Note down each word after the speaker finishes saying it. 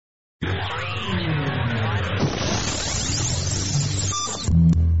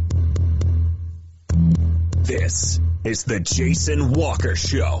This is the Jason Walker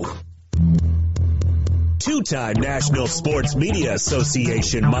Show. Two-time National Sports Media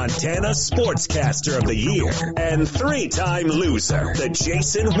Association Montana Sportscaster of the Year and three-time loser, the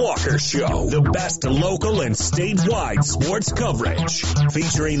Jason Walker Show. The best local and statewide sports coverage,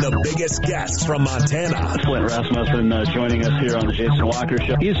 featuring the biggest guests from Montana. Flint Rasmussen joining us here on the Jason Walker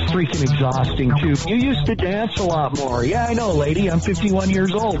Show. He's freaking exhausting, too. You used to dance a lot more. Yeah, I know, lady. I'm 51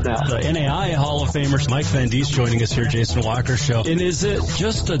 years old now. The NAI Hall of Famer Mike Van Diest joining us here, Jason Walker Show. And is it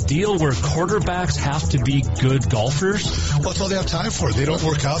just a deal where quarterbacks have to be good golfers? Well, that's all they have time for. They don't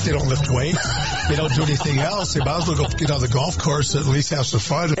work out. They don't lift weights. They don't do anything else. They might as well go get on the golf course and at least have some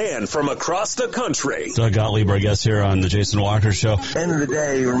fun. And from across the country, Doug Gottlieb, our guest here on the Jason Walker Show. End of the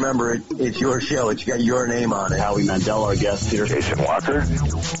day, remember, it's your show. It's got your name on it. Howie Mandel, our guest here. Jason Walker,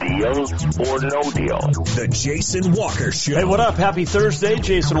 deal or no deal? The Jason Walker Show. Hey, what up? Happy Thursday,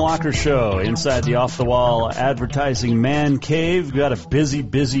 Jason Walker Show. Inside the Off-the-Wall Advertising Man Cave. We've got a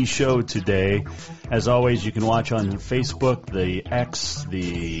busy show today. As always, you can watch on Facebook, the X,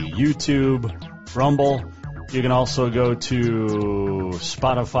 the YouTube, Rumble. You can also go to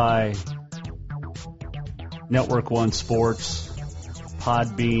Spotify, Network One Sports,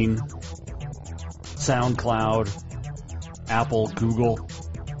 Podbean, SoundCloud, Apple, Google.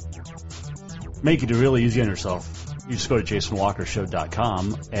 Make it really easy on yourself. You just go to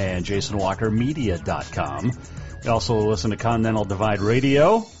JasonWalkerShow.com and JasonWalkerMedia.com. You also listen to Continental Divide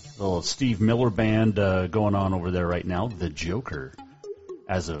Radio. The little Steve Miller band going on over there right now. The Joker,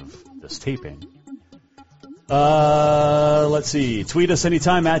 as of this taping. Let's see. Tweet us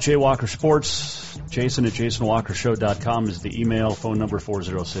anytime at JWalkerSports. Jason at JasonWalkerShow.com is the email. Phone number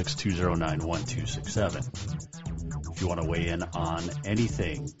 406-209-1267. If you want to weigh in on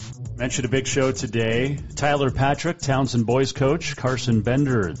anything. Mentioned a big show today. Tyler Patrick, Townsend boys coach. Carson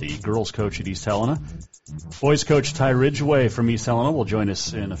Bender, the girls coach at East Helena. Boys coach Ty Ridgeway from East Helena will join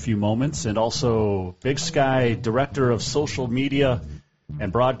us in a few moments. And also Big Sky Director of Social Media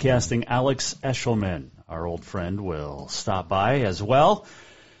and Broadcasting, Alex Eschelman, our old friend, will stop by as well.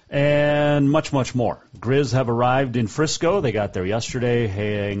 And much more. Griz have arrived in Frisco. They got there yesterday,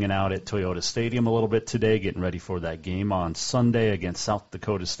 hanging out at Toyota Stadium a little bit today, getting ready for that game on Sunday against South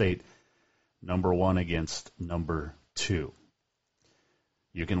Dakota State, number 1 against number 2.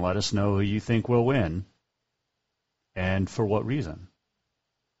 You can let us know who you think will win and for what reason.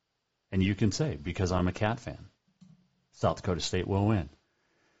 And you can say, because I'm a Cat fan, South Dakota State will win.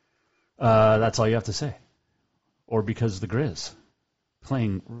 That's all you have to say. Or because the Griz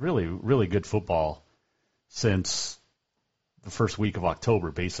playing really good football since the first week of October,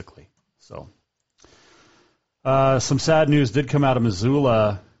 basically. So, some sad news did come out of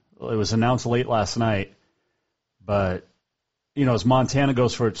Missoula. It was announced late last night, but you know, as Montana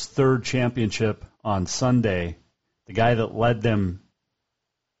goes for its third championship on Sunday, the guy that led them,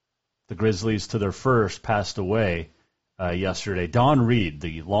 the Grizzlies, to their first, passed away yesterday. Don Reed,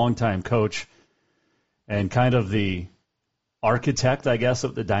 the longtime coach and kind of the architect, I guess,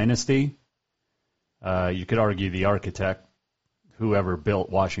 of the dynasty. You could argue the architect, whoever built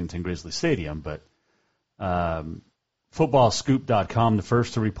Washington Grizzly Stadium, but footballscoop.com, the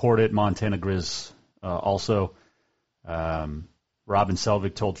first to report it. Montana Griz also. Robin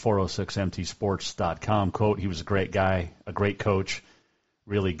Selvig told 406mtsports.com, quote, he was a great guy, a great coach,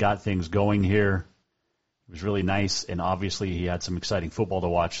 really got things going here. It was really nice, and obviously he had some exciting football to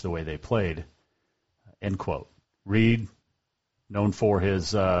watch the way they played, end quote. Reed, known for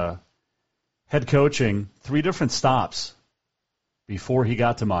his head coaching, 3 different stops before he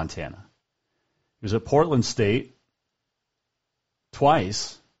got to Montana. He was at Portland State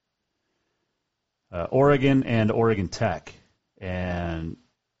twice, Oregon and Oregon Tech, and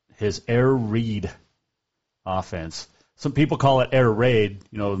his air raid offense. Some people call it air raid,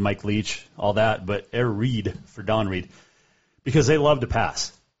 you know, with Mike Leach, all that, but air raid for Don Reed, because they love to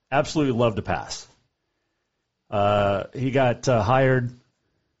pass, absolutely love to pass. He got hired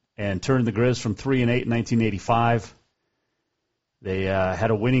and turned the Griz from 3-8 in 1985. They had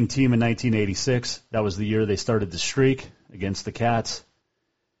a winning team in 1986. That was the year they started the streak against the Cats.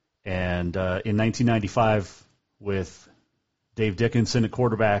 And in 1995, with Dave Dickinson at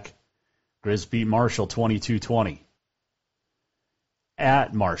quarterback, Griz beat Marshall 22-20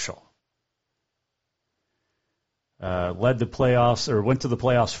 at Marshall. Led the playoffs, or went to the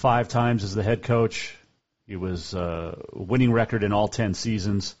playoffs 5 times as the head coach. He was winning record in all 10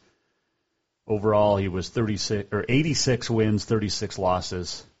 seasons. Overall, he was 86 wins, 36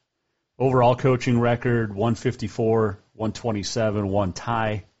 losses. Overall coaching record, 154, 127, 1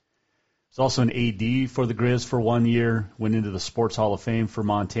 tie. was also an AD for the Griz for 1 year, went into the Sports Hall of Fame for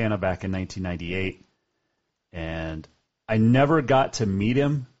Montana back in 1998. And I never got to meet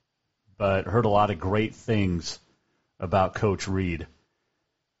him, but heard a lot of great things about Coach Reed.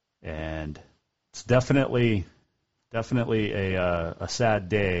 And it's definitely a sad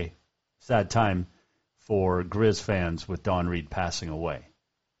day, sad time for Griz fans with Don Reed passing away.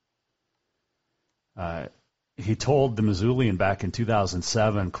 He told the Missoulian back in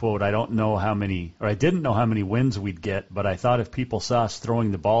 2007, quote, I didn't know how many wins we'd get, but I thought if people saw us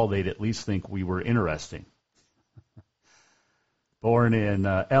throwing the ball, they'd at least think we were interesting. Born in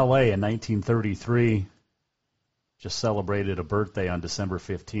L.A. in 1933, just celebrated a birthday on December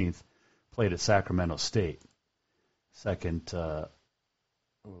 15th, played at Sacramento State. Second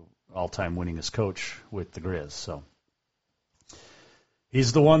all-time winningest coach with the Griz. So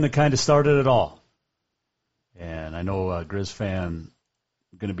he's the one that kind of started it all. And I know a Griz fan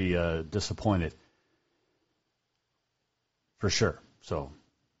going to be disappointed for sure. So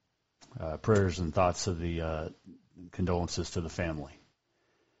prayers and thoughts of the condolences to the family.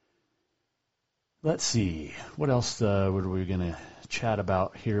 Let's see. What else were we going to chat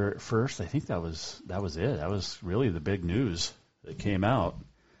about here at first? I think that was it. That was really the big news that came out.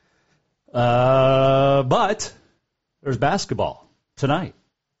 But there's basketball tonight.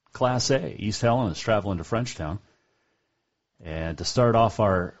 Class A, East Helena is traveling to Frenchtown. And to start off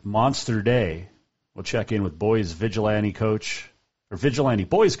our monster day, we'll check in with boys vigilante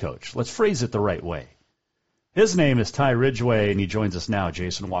boys coach. Let's phrase it the right way. His name is Ty Ridgeway, and he joins us now,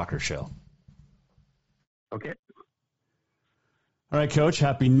 Jason Walker Show. Okay. All right, Coach,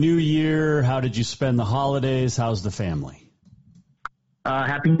 Happy New Year. How did you spend the holidays? How's the family?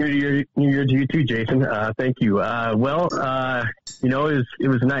 Happy New Year to you too, Jason. Thank you. It was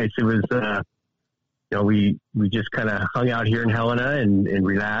nice. It was, we just kind of hung out here in Helena and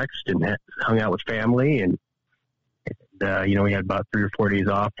relaxed and hung out with family. And we had about 3 or 4 days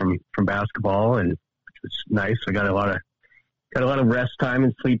off from basketball, and which was nice. I got a lot of rest time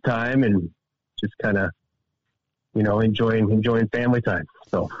and sleep time, and just kind of, enjoying family time.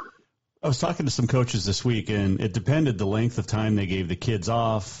 So. I was talking to some coaches this week, and it depended the length of time they gave the kids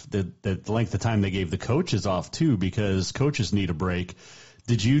off, the length of time they gave the coaches off, too, because coaches need a break.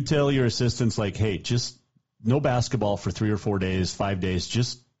 Did you tell your assistants, like, hey, just no basketball for 3 or 4 days, 5 days,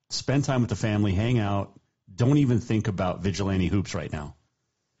 just spend time with the family, hang out, don't even think about vigilante hoops right now?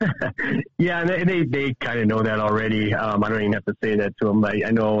 Yeah, and they kind of know that already. I don't even have to say that to them. I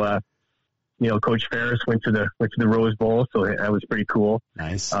know Coach Ferris went to the Rose Bowl, so that was pretty cool.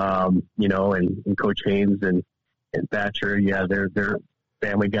 Nice. And Coach Haynes and Thatcher, yeah, they're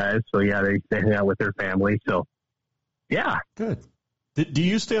family guys. So yeah, they hang out with their family. So yeah. Good. Do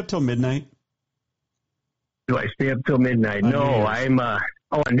you stay up till midnight? Do I stay up till midnight? No, I'm on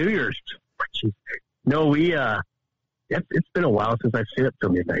New Year's. No, it's been a while since I've stayed up till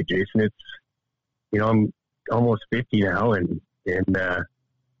midnight, Jason. It's, I'm almost 50 now, and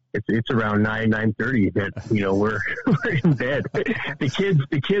it's around 9:30 that we're in bed.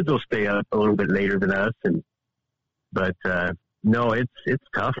 The kids will stay up a little bit later than us, but no, it's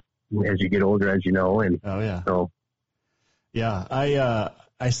tough as you get older, as you know. And oh yeah, so yeah,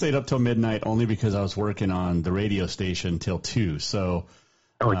 I stayed up till midnight only because I was working on the radio station till 2. So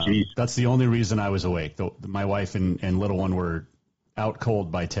geez, that's the only reason I was awake. My wife and little one were out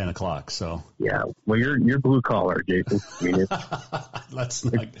cold by 10 o'clock. So yeah, well, you're blue collar, Jason. I mean, let's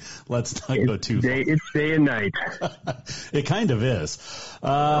not go too far. It's day and night. It kind of is.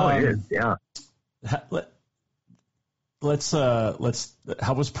 It is. Yeah. Let's.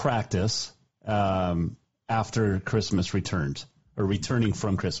 How was practice after Christmas returned, or returning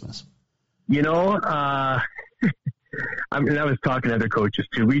from Christmas? I was talking to other coaches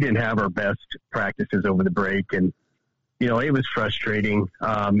too. We didn't have our best practices over the break, and it was frustrating.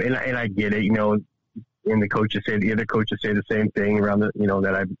 And I get it, and the other coaches say the same thing around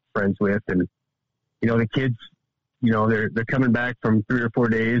that I'm friends with. And, the kids, they're coming back from 3 or 4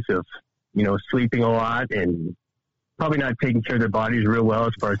 days of, sleeping a lot and probably not taking care of their bodies real well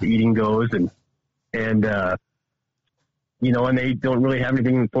as far as eating goes. And they don't really have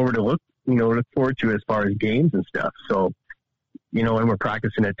anything forward to look forward to as far as games and stuff. So, and we're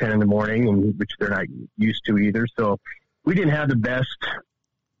practicing at 10 in the morning, and which they're not used to either. So, we didn't have the best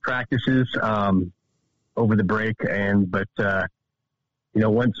practices over the break, but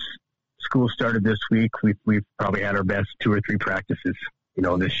once school started this week, we've probably had our best 2 or 3 practices,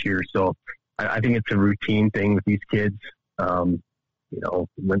 this year. So I think it's a routine thing with these kids. When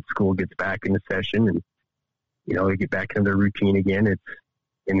school gets back into session and they get back into their routine again,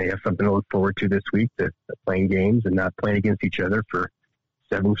 and they have something to look forward to this week, to playing games and not playing against each other for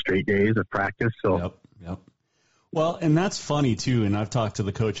 7 straight days of practice. So, Yep. Well, and that's funny too. And I've talked to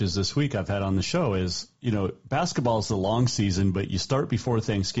the coaches this week I've had on the show is, basketball is the long season, but you start before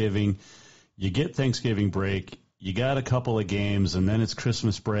Thanksgiving, you get Thanksgiving break, you got a couple of games, and then it's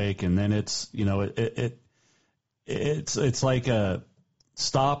Christmas break, and then it's, it's like a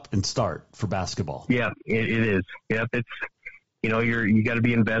stop and start for basketball. Yeah, it is. Yep. It's, you got to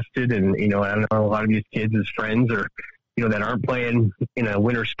be invested. And, I know a lot of these kids as friends or, that aren't playing in a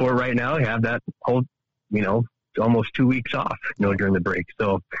winter sport right now have that whole, almost 2 weeks off, during the break.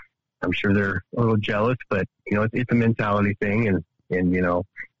 So I'm sure they're a little jealous, but, it's a mentality thing. And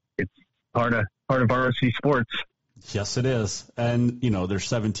it's part of varsity sports. Yes, it is. And, they're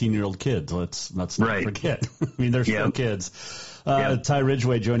 17-year-old kids. Let's not forget. I mean, they're still kids. Ty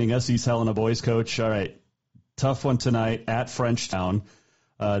Ridgeway joining us, East Helena boys coach. All right. Tough one tonight at Frenchtown.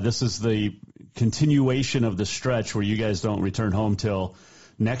 This is the continuation of the stretch where you guys don't return home till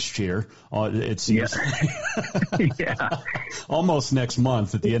next year. It's almost next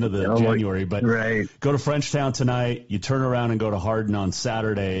month at the end of the January. But go to Frenchtown tonight. You turn around and go to Hardin on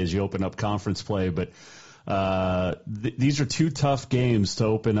Saturday as you open up conference play. But these are 2 tough games to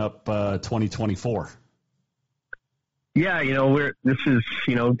open up 2024. Yeah, we've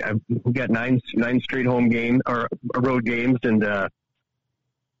got nine straight home games or road games, and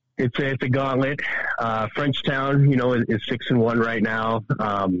it's a gauntlet. Frenchtown, is 6-1 right now.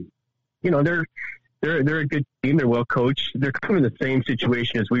 They're a good team. They're well coached. They're kind of in the same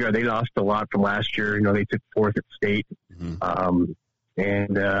situation as we are. They lost a lot from last year. They took 4th at state,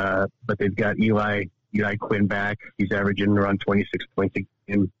 but they've got Eli Quinn back. He's averaging around 26 points a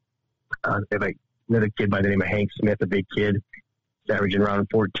game. They have another kid by the name of Hank Smith, a big kid. He's averaging around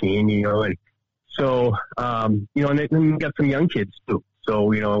 14, and so, and then we've got some young kids too.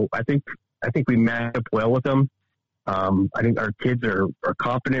 So, I think we match up well with them. I think our kids are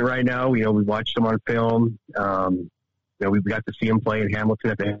confident right now. We watched them on film. We've got to see them play in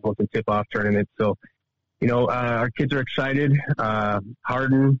Hamilton at the Hamilton tip-off tournament. So, our kids are excited.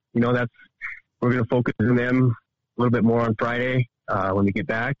 Hardin, we're going to focus on them a little bit more on Friday when we get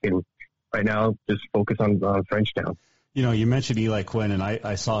back. And right now, just focus on Frenchtown. You mentioned Eli Quinn, and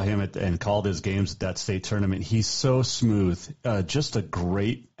I saw him and called his games at that state tournament. He's so smooth, just a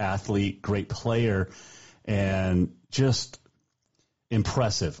great athlete, great player, and just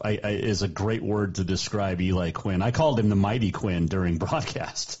impressive. Is a great word to describe Eli Quinn. I called him the Mighty Quinn during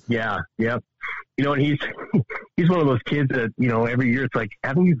broadcast. Yeah, yep. And he's one of those kids that, every year it's like,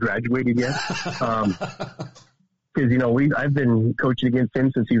 haven't you graduated yet? Because, I've been coaching against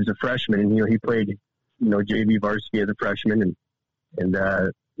him since he was a freshman, and, he played JV varsity as a freshman, and I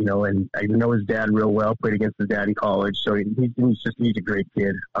know his dad real well, played against his dad in college. So he's a great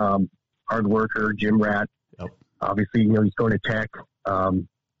kid. Hard worker, gym rat. Yep. Obviously, he's going to Tech.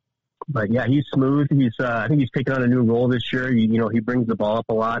 But yeah, he's smooth. I think he's taken on a new role this year. He brings the ball up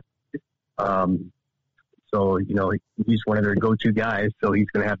a lot. So, he's one of their go-to guys. So he's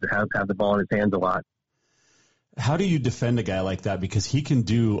going to have the ball in his hands a lot. How do you defend a guy like that? Because he can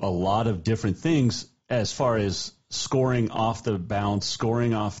do a lot of different things as far as scoring off the bounce,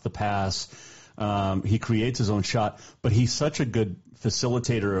 scoring off the pass. He creates his own shot, but he's such a good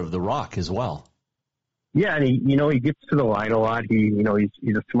facilitator of the rock as well. Yeah, and he gets to the line a lot. He's a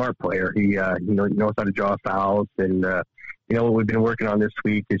smart player. He knows how to draw fouls, and what we've been working on this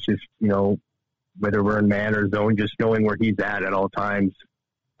week is just whether we're in man or zone, just knowing where he's at all times.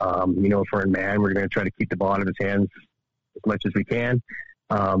 If we're in man, we're going to try to keep the ball out of his hands as much as we can.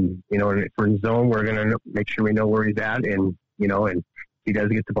 And if we're in zone, we're going to make sure we know where he's at, and and if he does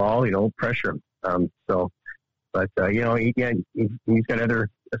get the ball, pressure him. He's got other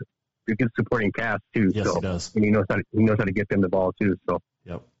good supporting cast too. Yes, so, he does. And he knows how to get them the ball too. So.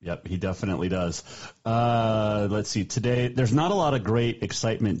 Yep, he definitely does. Let's see. Today, there's not a lot of great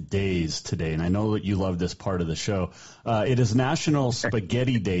excitement days today, and I know that you love this part of the show. It is National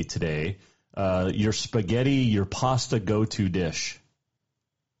Spaghetti Day today. Your pasta go-to dish.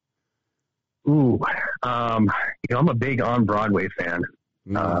 Ooh, I'm a big On Broadway fan.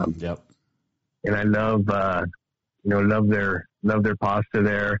 Yep. And I love their pasta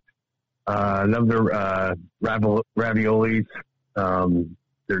there. Love their raviolis.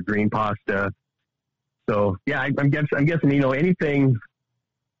 Their green pasta. So yeah, I'm guessing, anything,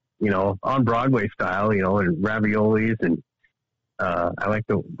 on Broadway style, and raviolis, and I like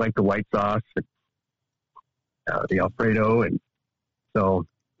the white sauce, and, the Alfredo, and so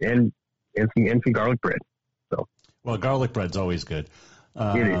and some garlic bread. So well, garlic bread's always good.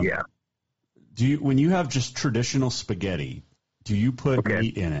 It is, yeah. When you have just traditional spaghetti, do you put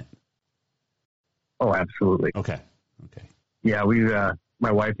meat in it? Oh, absolutely. Okay. Yeah, we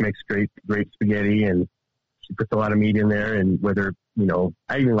my wife makes great spaghetti, and she puts a lot of meat in there, and whether,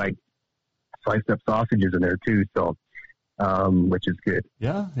 I even like sliced up sausages in there too. So, which is good.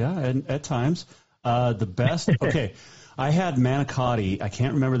 Yeah. And at times, the best, okay. I had manicotti. I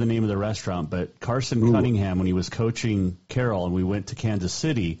can't remember the name of the restaurant, but Carson Cunningham, when he was coaching Carroll and we went to Kansas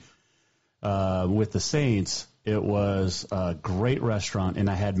City with the Saints, it was a great restaurant, and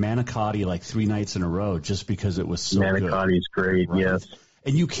I had manicotti like 3 nights in a row just because it was so good. Manicotti's great, right? Yes.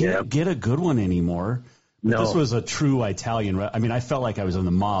 And you can't get a good one anymore. But no. This was a true Italian. I mean, I felt like I was in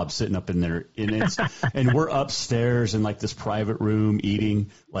the mob sitting up in there, and we're upstairs in like this private room eating.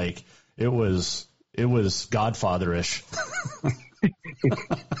 Like it was Godfather-ish.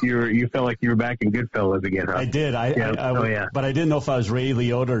 You felt like you were back in Goodfellas again, huh? I did. But I didn't know if I was Ray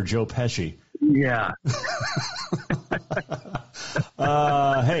Liotta or Joe Pesci. Yeah.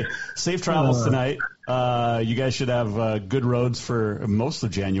 Hey, safe travels tonight. You guys should have good roads for most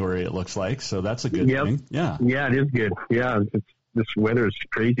of January, it looks like. So that's a good thing. Yeah. Yeah, it is good. Yeah, this weather is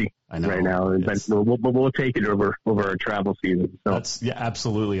crazy right now, but we'll take it over our travel season. So. That's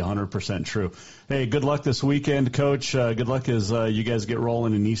absolutely 100% true. Hey, good luck this weekend, Coach. Good luck as you guys get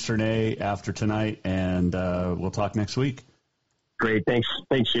rolling in Eastern A after tonight, and we'll talk next week. Great. Thanks,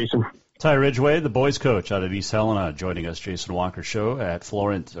 Jason. Ty Ridgeway, the boys coach out at East Helena, joining us, Jason Walker Show at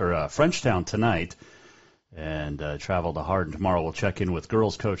Frenchtown tonight, and travel to Hardin tomorrow. We'll check in with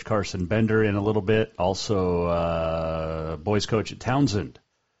girls coach Carson Bender in a little bit. Also, boys coach at Townsend,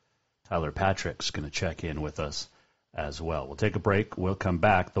 Tyler Patrick's going to check in with us as well. We'll take a break. We'll come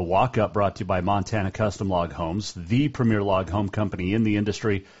back. The walk-up brought to you by Montana Custom Log Homes, the premier log home company in the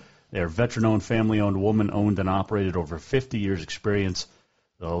industry. They're veteran-owned, family-owned, woman-owned, and operated, over 50 years experience.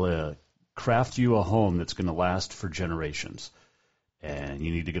 They'll craft you a home that's going to last for generations. And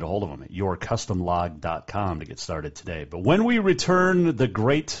you need to get a hold of them at yourcustomlog.com to get started today. But when we return,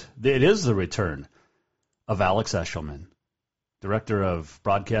 it is the return of Alex Eschelman, Director of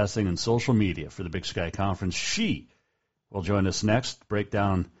Broadcasting and Social Media for the Big Sky Conference. She will join us next, break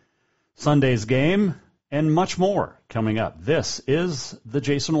down Sunday's game, and much more coming up. This is The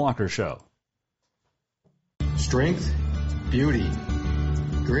Jason Walker Show. Strength, beauty,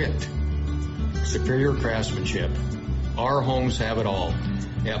 grit, superior craftsmanship. Our homes have it all.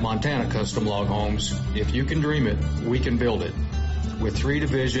 At Montana Custom Log Homes, if you can dream it, we can build it. With 3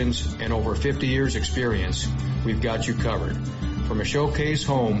 divisions and over 50 years experience, we've got you covered. From a showcase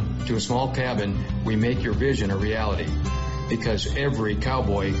home to a small cabin, we make your vision a reality. Because every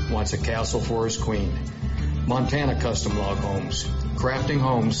cowboy wants a castle for his queen. Montana Custom Log Homes, crafting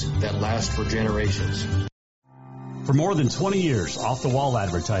homes that last for generations. For more than 20 years, Off-the-Wall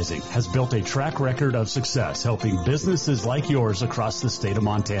Advertising has built a track record of success helping businesses like yours across the state of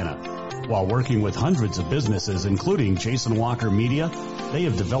Montana. While working with hundreds of businesses, including Jason Walker Media, they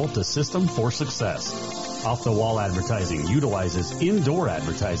have developed a system for success. Off-the-Wall Advertising utilizes indoor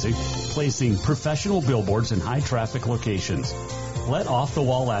advertising, placing professional billboards in high-traffic locations. Let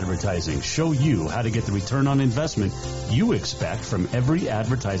Off-the-Wall Advertising show you how to get the return on investment you expect from every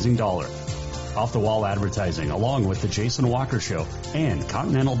advertising dollar. Off-the-Wall Advertising, along with the Jason Walker Show and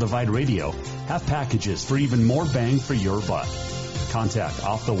Continental Divide Radio, have packages for even more bang for your buck. Contact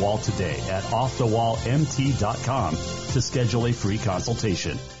Off the Wall today at offthewallmt.com to schedule a free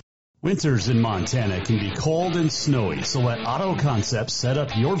consultation. Winters in Montana can be cold and snowy, so let Auto Concepts set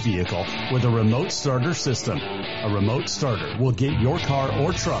up your vehicle with a remote starter system. A remote starter will get your car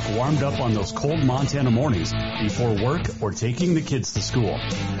or truck warmed up on those cold Montana mornings before work or taking the kids to school.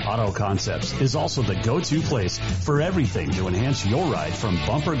 Auto Concepts is also the go-to place for everything to enhance your ride, from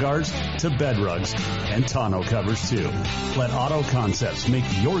bumper guards to bed rugs and tonneau covers too. Let Auto Concepts make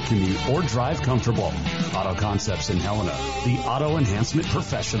your commute or drive comfortable. Auto Concepts in Helena, the auto enhancement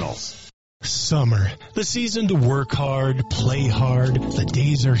professionals. Summer, the season to work hard, play hard. The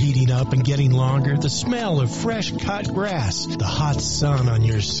days are heating up and getting longer. The smell of fresh cut grass, the hot sun on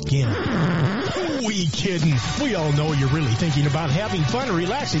your skin. We kidding. We all know you're really thinking about having fun and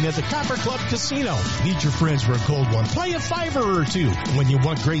relaxing at the Copper Club Casino. Meet your friends for a cold one. Play a $5 or $2. When you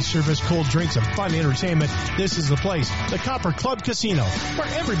want great service, cold drinks, and fun entertainment, this is the place. The Copper Club Casino, where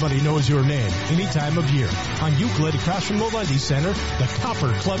everybody knows your name any time of year. On Euclid, across from Molendi Center, the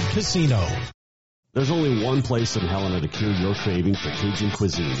Copper Club Casino. There's only one place in Helena to cure your craving for Cajun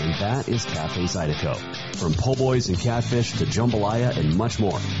cuisine, and that is Cafe Zydeco. From po' boys and catfish to jambalaya and much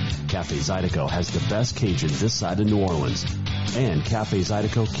more, Cafe Zydeco has the best Cajun this side of New Orleans. And Cafe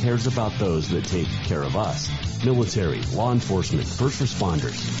Zydeco cares about those that take care of us. Military, law enforcement, first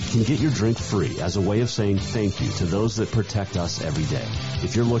responders can get your drink free as a way of saying thank you to those that protect us every day.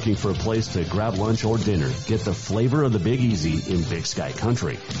 If you're looking for a place to grab lunch or dinner, get the flavor of the Big Easy in Big Sky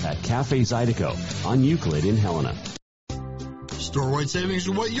Country at Cafe Zydeco on Euclid in Helena. Store-wide savings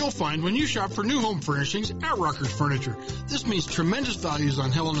are what you'll find when you shop for new home furnishings at Rucker's Furniture. This means tremendous values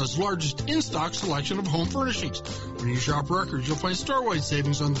on Helena's largest in-stock selection of home furnishings. When you shop Rucker's, you'll find store-wide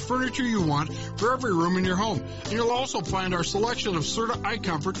savings on the furniture you want for every room in your home. And you'll also find our selection of Serta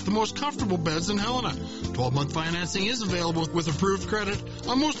iComfort, the most comfortable beds in Helena. 12-month financing is available with approved credit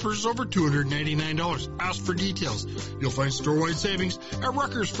on most purchases over $289. Ask for details. You'll find store-wide savings at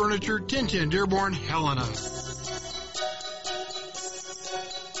Rucker's Furniture, 1010 Dearborn, Helena.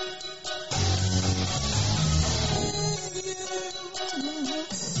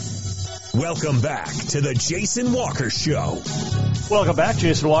 Welcome back to the Jason Walker Show. Welcome back,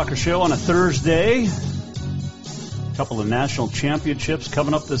 Jason Walker Show on a Thursday. A couple of national championships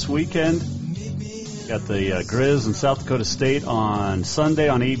coming up this weekend. Got the Griz and South Dakota State on Sunday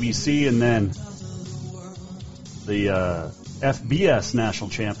on ABC, and then the FBS National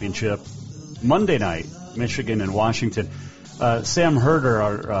Championship Monday night, Michigan and Washington. Sam Herder,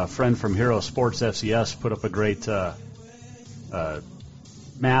 our friend from Hero Sports FCS, put up a great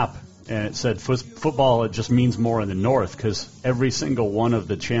map. And it said football, it just means more in the North because every single one of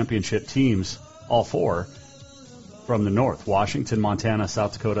the championship teams, all four, from the North, Washington, Montana,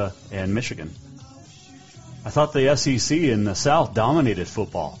 South Dakota, and Michigan. I thought the SEC in the South dominated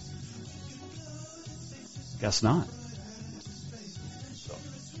football. Guess not.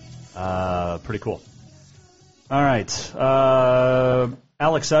 So, pretty cool. All right.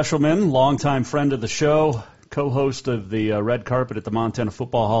 Alex Eschelman, longtime friend of the show, co-host of the Red Carpet at the Montana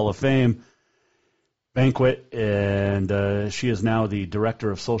Football Hall of Fame banquet, and she is now the Director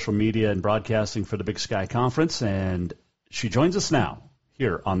of Social Media and Broadcasting for the Big Sky Conference, and she joins us now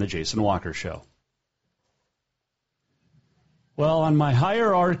here on the Jason Walker Show. Well, on my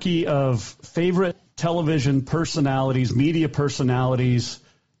hierarchy of favorite television personalities, media personalities,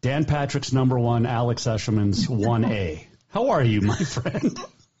 Dan Patrick's number one, Alex Eschelman's 1A. How are you, my friend?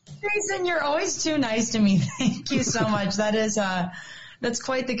 Jason, you're always too nice to me. Thank you so much. That's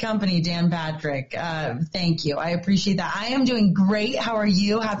quite the company, Dan Patrick. Thank you. I appreciate that. I am doing great. How are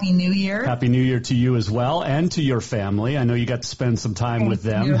you? Happy New Year. Happy New Year to you as well, and to your family. I know you got to spend some time with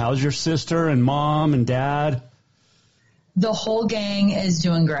them. You. How's your sister and mom and dad? The whole gang is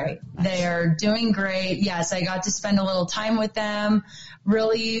doing great. Nice. They are doing great. Yes, I got to spend a little time with them.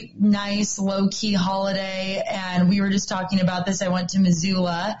 Really nice, low-key holiday. And we were just talking about this. I went to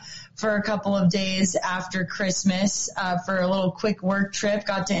Missoula for a couple of days after Christmas for a little quick work trip.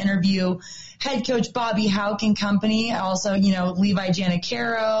 Got to interview head coach Bobby Houck and company. Also, Levi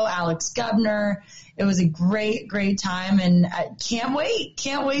Janicaro, Alex Gubner. It was a great, great time. And I can't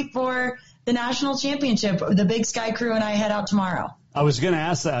wait for the national championship. The Big Sky crew and I head out tomorrow. I was going to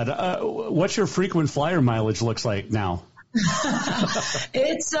ask that. What's your frequent flyer mileage looks like now?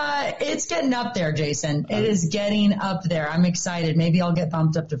 It's getting up there, Jason. It is getting up there. I'm excited. Maybe I'll get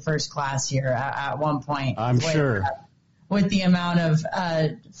bumped up to first class here at one point. I'm sure. With the amount of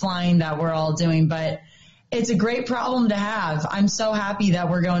flying that we're all doing. But it's a great problem to have. I'm so happy that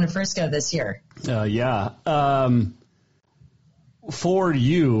we're going to Frisco this year. Yeah. For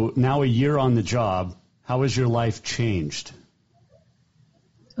you, now a year on the job, how has your life changed?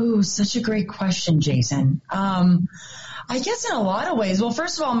 Ooh, such a great question, Jason. I guess in a lot of ways. Well,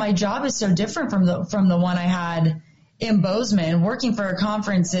 first of all, my job is so different from the one I had in Bozeman. Working for a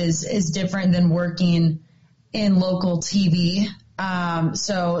conference is different than working in local TV.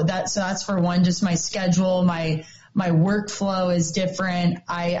 So that's for one. Just my schedule, my workflow is different.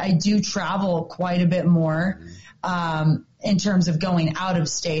 I do travel quite a bit more. In terms of going out of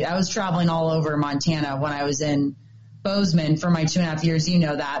state. I was traveling all over Montana when I was in Bozeman for my 2.5 years. You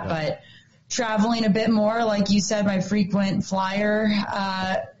know that, but traveling a bit more, like you said, my frequent flyer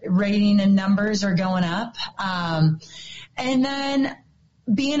rating and numbers are going up. And then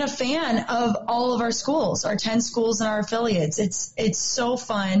being a fan of all of our schools, our 10 schools and our affiliates. It's so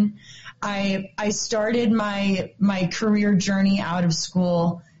fun. I started my career journey out of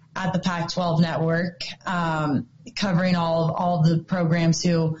school at the Pac-12 network, covering all the programs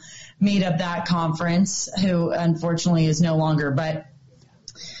who made up that conference, who unfortunately is no longer. But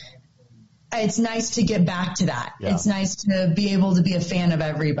it's nice to get back to that. Yeah. It's nice to be able to be a fan of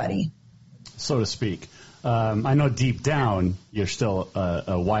everybody, so to speak. I know deep down you're still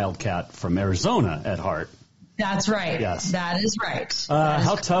a Wildcat from Arizona at heart. That's right. Yes. That is right.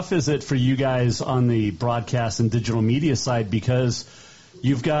 How tough is it for you guys on the broadcast and digital media side, because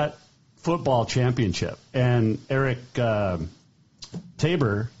you've got football championship and Eric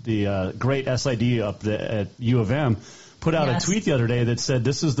Tabor, the great SID up at U of M, put out a tweet the other day that said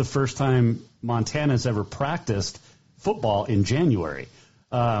this is the first time Montana's ever practiced football in January,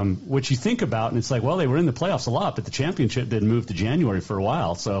 which you think about, and it's like, well, they were in the playoffs a lot, but the championship didn't move to January for a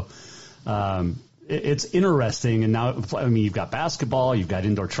while. So it's interesting. And now, I mean, you've got basketball, you've got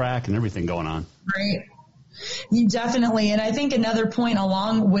indoor track and everything going on. Right. You definitely. And I think another point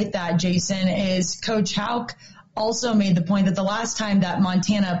along with that, Jason, is Coach Houck also made the point that the last time that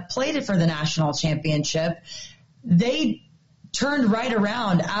Montana played it for the national championship, they turned right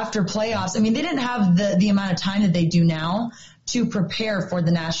around after playoffs. I mean, they didn't have the amount of time that they do now to prepare for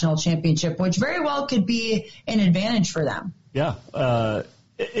the national championship, which very well could be an advantage for them. Yeah,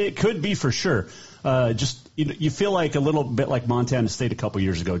 it could be for sure. Just you feel like a little bit like Montana State a couple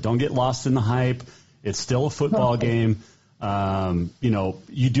years ago. Don't get lost in the hype. It's still a football game.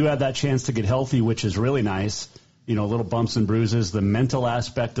 You do have that chance to get healthy, which is really nice. Little bumps and bruises, the mental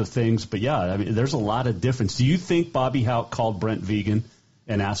aspect of things. But, yeah, I mean, there's a lot of difference. Do you think Bobby Houck called Brent vegan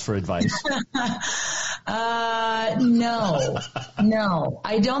and asked for advice? No,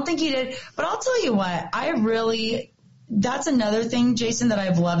 I don't think he did. But I'll tell you what, that's another thing, Jason, that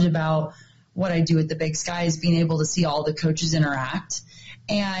I've loved about what I do at the Big Sky is being able to see all the coaches interact.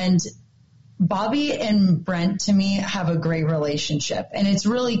 And Bobby and Brent, to me, have a great relationship. And it's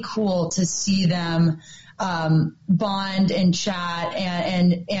really cool to see them bond and chat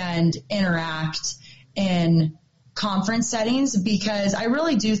and interact in conference settings, because I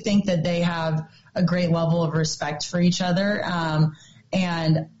really do think that they have a great level of respect for each other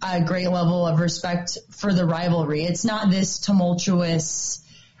and a great level of respect for the rivalry. It's not this tumultuous,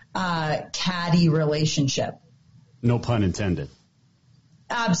 catty relationship. No pun intended.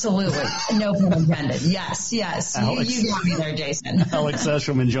 Absolutely. No pun intended. Yes. You got me there, Jason. Alex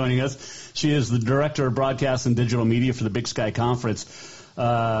Eschelman joining us. She is the Director of Broadcast and Digital Media for the Big Sky Conference.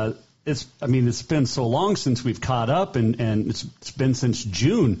 It's been so long since we've caught up, and it's been since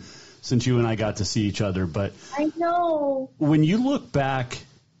June since you and I got to see each other. But I know. When you look back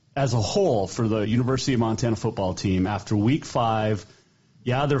as a whole for the University of Montana football team after week 5,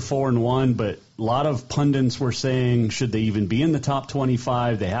 yeah, they're 4-1, but a lot of pundits were saying, should they even be in the top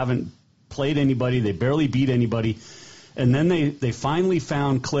 25? They haven't played anybody. They barely beat anybody. And then they finally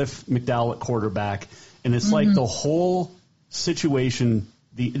found Cliff McDowell at quarterback, and it's like the whole situation,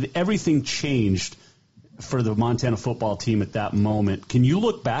 everything changed for the Montana football team at that moment. Can you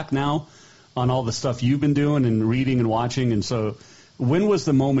look back now on all the stuff you've been doing and reading and watching? And so when was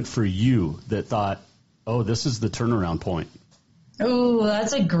the moment for you that thought, oh, this is the turnaround point? Oh,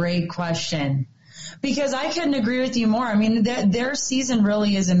 that's a great question, because I couldn't agree with you more. I mean, their season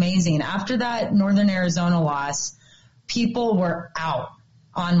really is amazing. After that Northern Arizona loss, people were out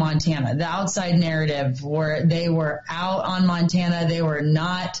on Montana. The outside narrative they were out on Montana. They were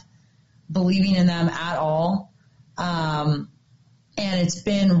not believing in them at all. And it's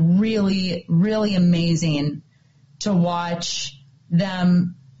been really, really amazing to watch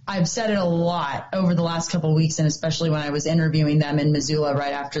them. I've said it a lot over the last couple of weeks, and especially when I was interviewing them in Missoula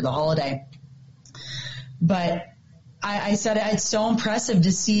right after the holiday. But I said it's so impressive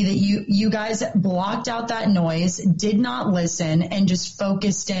to see that you guys blocked out that noise, did not listen, and just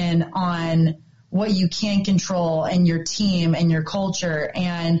focused in on what you can control and your team and your culture.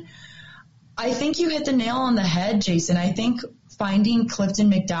 And I think you hit the nail on the head, Jason. I think finding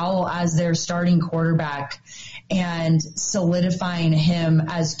Clifton McDowell as their starting quarterback and solidifying him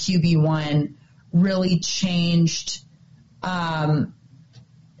as QB1 really changed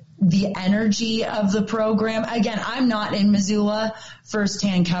the energy of the program. Again, I'm not in Missoula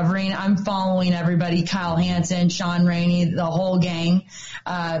firsthand covering. I'm following everybody, Kyle Hansen, Sean Rainey, the whole gang.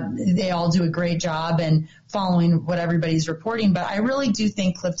 They all do a great job and following what everybody's reporting. But I really do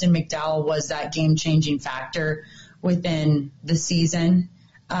think Clifton McDowell was that game-changing factor within the season,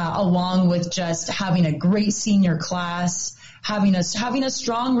 along with just having a great senior class, having a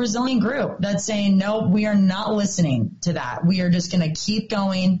strong, resilient group that's saying, no, we are not listening to that. We are just going to keep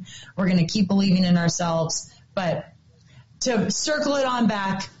going. We're going to keep believing in ourselves. But to circle it on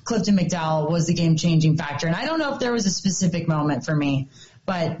back, Clifton McDowell was the game-changing factor. And I don't know if there was a specific moment for me,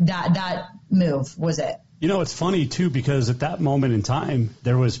 but that move was it. You know, it's funny, too, because at that moment in time,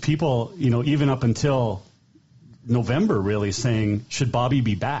 there was people, even up until November really saying, should Bobby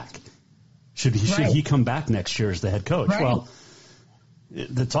be back? Should he come back next year as the head coach? Right. Well,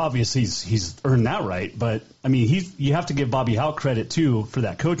 it's obvious he's earned that right. But, I mean, you have to give Bobby Houck credit, too, for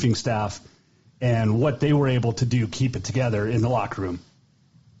that coaching staff and what they were able to do, keep it together in the locker room.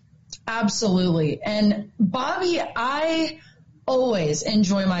 Absolutely. And Bobby, I always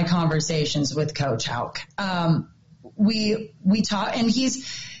enjoy my conversations with Coach Houck. We talk, and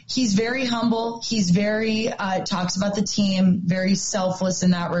he's very humble. He's very, talks about the team, very selfless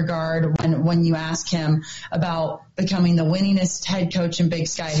in that regard. When you ask him about becoming the winningest head coach in Big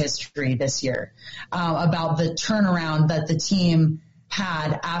Sky history this year, about the turnaround that the team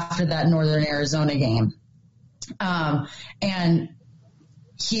had after that Northern Arizona game. And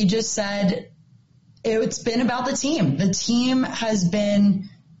he just said, it's been about the team. The team has been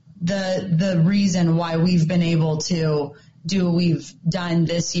the reason why we've been able to do what we've done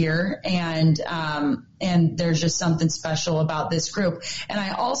this year. And there's just something special about this group. And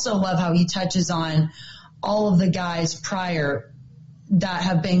I also love how he touches on all of the guys prior that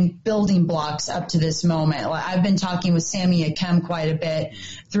have been building blocks up to this moment. I've been talking with Sammy Akem quite a bit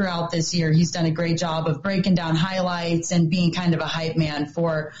throughout this year. He's done a great job of breaking down highlights and being kind of a hype man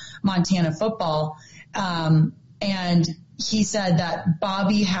for Montana football. And he said that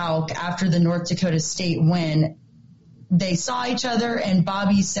Bobby Houck, after the North Dakota State win, they saw each other and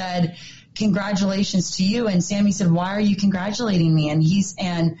Bobby said, "Congratulations to you." And Sammy said, "Why are you congratulating me?" And he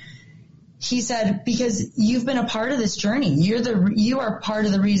said, "Because you've been a part of this journey. You are part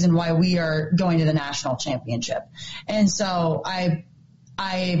of the reason why we are going to the national championship." And so I'm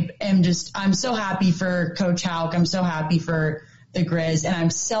so happy for Coach Houck. I'm so happy for the Griz, and I'm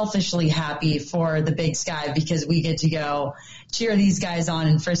selfishly happy for the Big Sky because we get to go cheer these guys on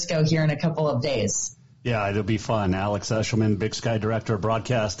in Frisco here in a couple of days. Yeah, it'll be fun. Alex Eschelman, Big Sky Director of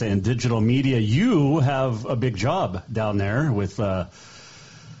Broadcast and Digital Media. You have a big job down there with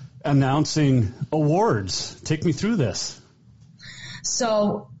announcing awards. Take me through this.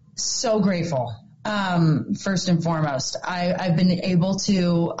 So grateful. First and foremost, I've been able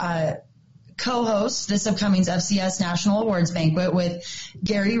to co-host this upcoming FCS National Awards Banquet with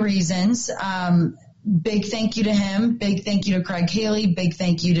Gary Reasons. Big thank you to him. Big thank you to Craig Haley. Big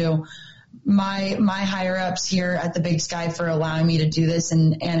thank you to my higher ups here at the Big Sky for allowing me to do this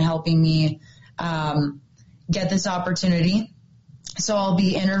and helping me get this opportunity. So I'll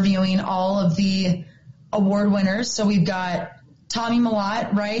be interviewing all of the award winners. So we've got Tommy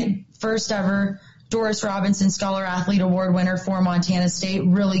Malott, right? First ever Doris Robinson Scholar Athlete Award winner for Montana State.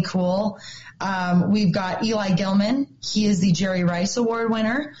 Really cool. We've got Eli Gilman. He is the Jerry Rice Award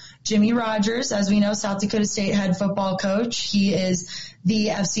winner. Jimmy Rogers, as we know, South Dakota State head football coach. He is the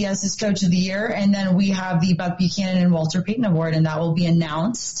FCS's Coach of the Year. And then we have the Buck Buchanan and Walter Payton Award, and that will be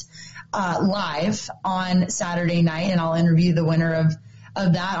announced live on Saturday night, and I'll interview the winner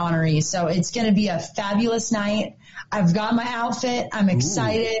of that honoree. So it's going to be a fabulous night. I've got my outfit. I'm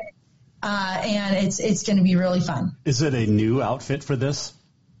excited. And it's going to be really fun. Is it a new outfit for this?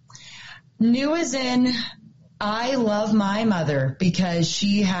 New as in, I love my mother because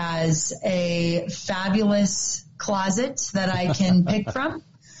she has a fabulous closet that I can pick from.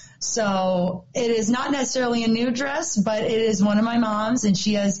 So it is not necessarily a new dress, but it is one of my mom's, and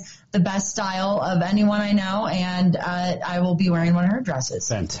she has the best style of anyone I know, and I will be wearing one of her dresses.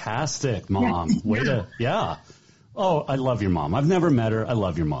 Fantastic, Mom. Yeah. Oh, I love your mom. I've never met her. I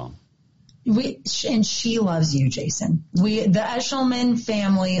love your mom. And she loves you, Jason. The Eschelman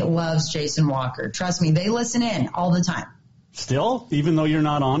family loves Jason Walker. Trust me, they listen in all the time. Still? Even though you're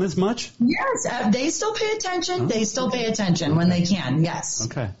not on as much? Yes, they still pay attention. They still pay attention when they can, yes.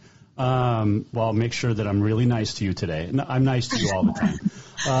 Okay. Well, make sure that I'm really nice to you today. I'm nice to you all the time.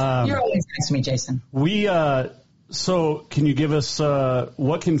 You're always nice to me, Jason. So can you give us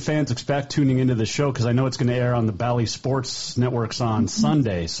what can fans expect tuning into the show? Because I know it's going to air on the Bally Sports Networks on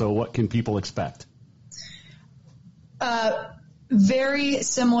Sunday. So what can people expect? Very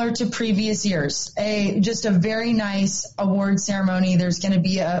similar to previous years. Just a very nice award ceremony. There's going to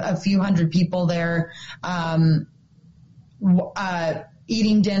be a few hundred people there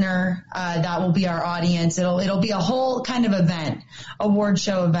eating dinner. That will be our audience. It'll be a whole kind of event, award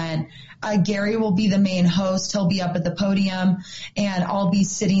show event. Gary will be the main host. He'll be up at the podium, and I'll be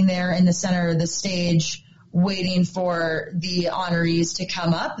sitting there in the center of the stage waiting for the honorees to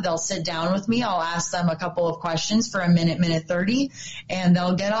come up. They'll sit down with me. I'll ask them a couple of questions for a minute 30, and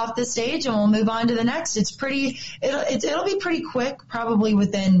they'll get off the stage and we'll move on to the next. It'll be pretty quick, probably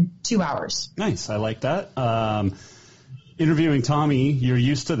within 2 hours. Nice. I like that. Interviewing Tommy, you're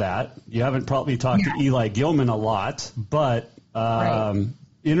used to that. You haven't probably talked to Eli Gilman a lot, but right.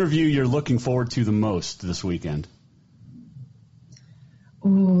 Interview you're looking forward to the most this weekend?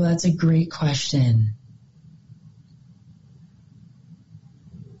 Ooh, that's a great question.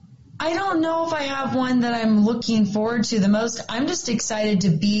 I don't know if I have one that I'm looking forward to the most. I'm just excited to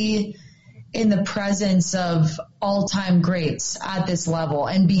be in the presence of all-time greats at this level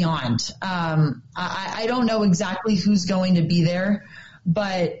and beyond. I don't know exactly who's going to be there,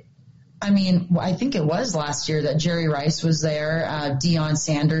 but I mean, I think it was last year that Jerry Rice was there. Deion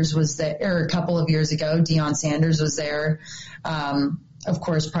Sanders was there, or a couple of years ago, Deion Sanders was there. Of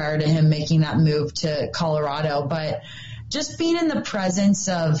course, prior to him making that move to Colorado, but just being in the presence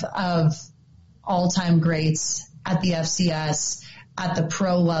of all-time greats at the FCS, at the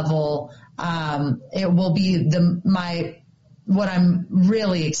pro level, it will be what I'm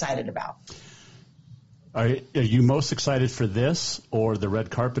really excited about. Are you most excited for this or the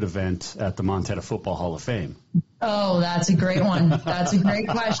red carpet event at the Montana Football Hall of Fame? Oh, that's a great one. That's a great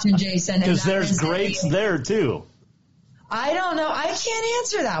question, Jason. Because there's greats there, too. I don't know. I can't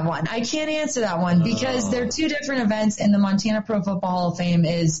answer that one because they're two different events, and the Montana Pro Football Hall of Fame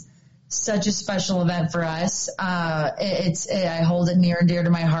is such a special event for us. I hold it near and dear to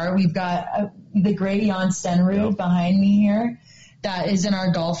my heart. We've got the great Jan Stenrud behind me here that is in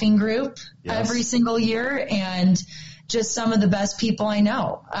our golfing group every single year, and just some of the best people I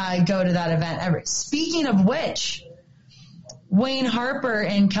know go to that event. Speaking of which, Wayne Harper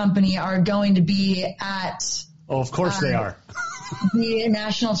and company are going to be at of course they are. The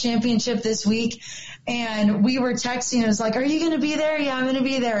national championship this week. And we were texting. It was like, are you going to be there? Yeah, I'm going to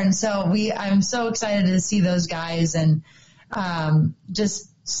be there. And so I'm so excited to see those guys, and just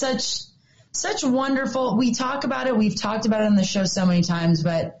such wonderful. We talk about it. We've talked about it on the show so many times,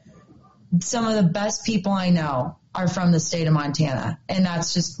 but some of the best people I know are from the state of Montana. And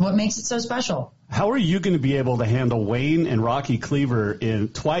that's just what makes it so special. How are you going to be able to handle Wayne and Rocky Cleaver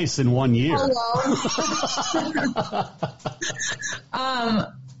twice in 1 year?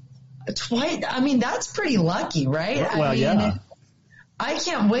 Twice. I mean, that's pretty lucky, right? Well, yeah. I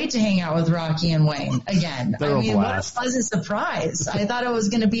can't wait to hang out with Rocky and Wayne again. They're a blast. What a pleasant surprise. I thought it was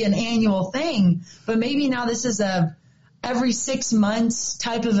going to be an annual thing, but maybe now this is a every 6 months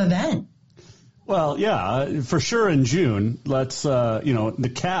type of event. Well, yeah, for sure in June. Let's,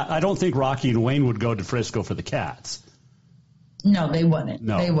 the cat. I don't think Rocky and Wayne would go to Frisco for the Cats. No, they wouldn't.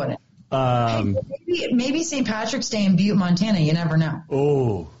 No. They wouldn't. Maybe St. Patrick's Day in Butte, Montana. You never know.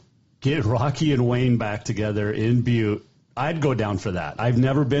 Oh, get Rocky and Wayne back together in Butte. I'd go down for that. I've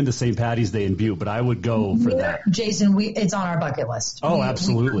never been to St. Patty's Day in Butte, but I would go for that. Jason, it's on our bucket list. Oh,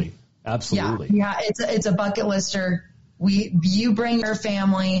 absolutely. Absolutely. Yeah, it's a bucket lister. You bring your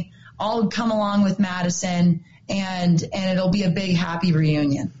family. I'll come along with Madison, and it'll be a big, happy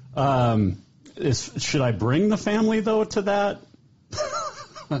reunion. Should I bring the family, though, to that?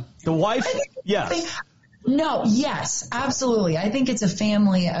 The wife? Yes. No, yes, absolutely. I think it's a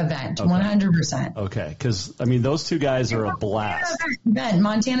family event, 100%. Okay, because, I mean, those two guys are a blast.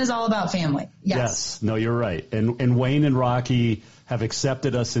 Montana's all about family. Yes. No, you're right. And Wayne and Rocky have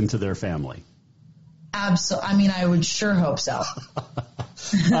accepted us into their family. Absolutely. I mean, I would sure hope so.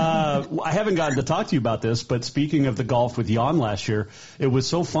 I haven't gotten to talk to you about this, but speaking of the golf with Jan last year, it was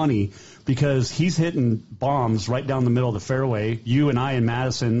so funny because he's hitting bombs right down the middle of the fairway, you and I and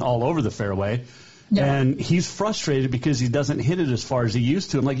Madison all over the fairway, and he's frustrated because he doesn't hit it as far as he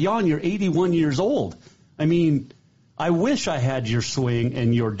used to. I'm like, Jan, you're 81 years old. I mean, I wish I had your swing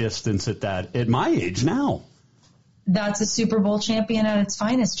and your distance at my age now. That's a Super Bowl champion at its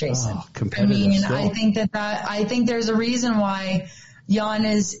finest, Jason. Oh, competitive still. I think there's a reason why Jan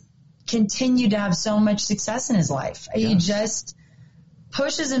has continued to have so much success in his life. Yes. He just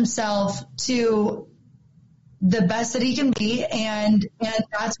pushes himself to the best that he can be, and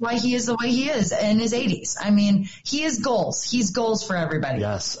that's why he is the way he is in his 80s. I mean, he is goals. He's goals for everybody.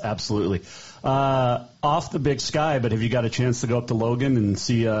 Yes, absolutely. Off the big sky, but have you got a chance to go up to Logan and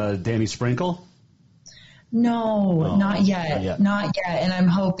see Danny Sprinkle? No, not yet. Not yet. And I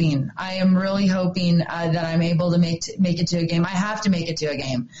am really hoping that I'm able to make it to a game. I have to make it to a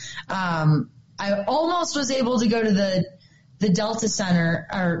game. I almost was able to go to the Delta Center,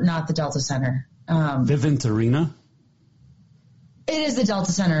 or not the Delta Center. Vivint Arena? It is the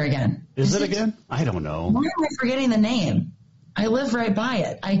Delta Center again. Is it again? I don't know. Why am I forgetting the name? I live right by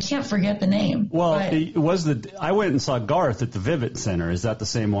it. I can't forget the name. Well, I went and saw Garth at the Vivint Center. Is that the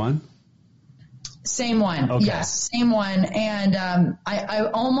same one? Same one. Okay. Yes, same one. And I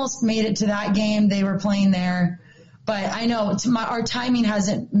almost made it to that game. They were playing there. But I know our timing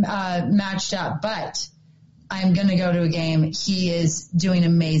hasn't matched up. But I'm going to go to a game. He is doing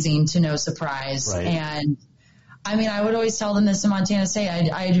amazing, to no surprise. Right. And, I mean, I would always tell them this in Montana State.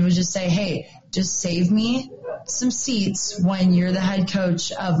 I would just say, hey, just save me some seats when you're the head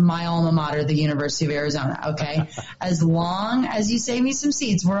coach of my alma mater, the University of Arizona, okay? As long as you save me some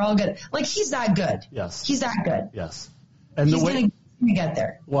seats, we're all good. Like, he's that good. Yes. He's that good. Yes. And he's going to going to get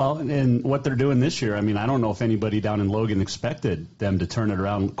there. Well, and what they're doing this year, I mean, I don't know if anybody down in Logan expected them to turn it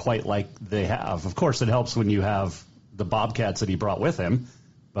around quite like they have. Of course, it helps when you have the Bobcats that he brought with him,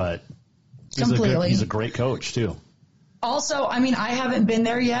 but he's a great coach, too. Also, I mean, I haven't been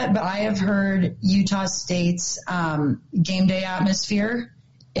there yet, but I have heard Utah State's game day atmosphere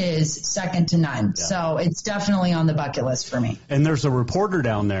is second to none. Yeah. So it's definitely on the bucket list for me. And there's a reporter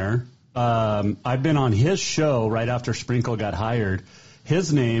down there. I've been on his show right after Sprinkle got hired.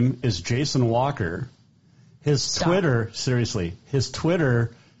 His name is Jason Walker. His Twitter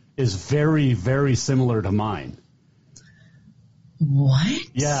is very, very similar to mine. What?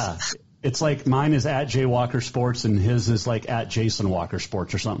 Yeah. It's like mine is at Jay Walker Sports and his is like at Jason Walker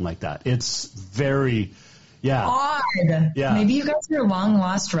Sports or something like that. It's very, odd. Yeah. Maybe you guys are long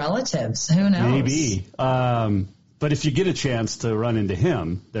lost relatives. Who knows? Maybe. But if you get a chance to run into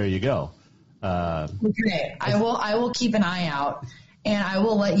him, there you go. Okay. I will keep an eye out and I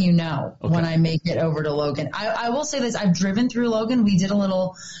will let you know when I make it over to Logan. I will say this. I've driven through Logan. We did a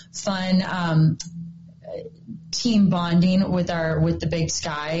little fun, team bonding with the Big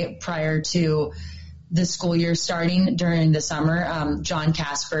Sky prior to the school year starting during the summer. John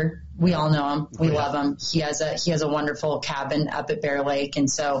Casper, we all know him. We love him. He has a wonderful cabin up at Bear Lake. And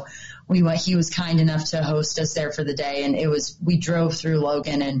so he was kind enough to host us there for the day. And we drove through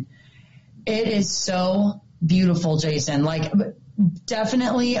Logan and it is so beautiful, Jason. Like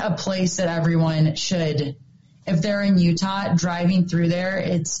definitely a place that everyone should, if they're in Utah, driving through there,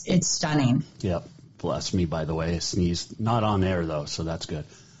 it's stunning. Yep. Bless me, by the way. I sneezed. Not on air, though, so that's good.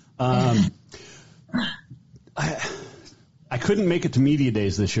 I couldn't make it to Media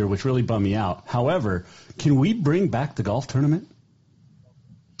Days this year, which really bummed me out. However, can we bring back the golf tournament?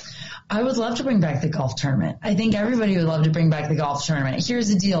 I would love to bring back the golf tournament. I think everybody would love to bring back the golf tournament. Here's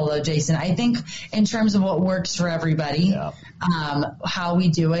the deal, though, Jason. I think in terms of what works for everybody, how we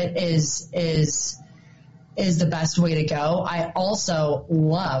do it is the best way to go. I also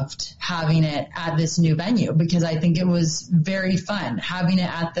loved having it at this new venue because I think it was very fun having it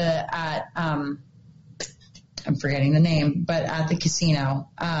at I'm forgetting the name, but at the casino.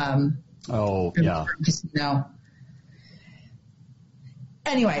 Casino.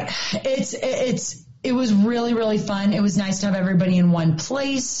 Anyway, it was really, really fun. It was nice to have everybody in one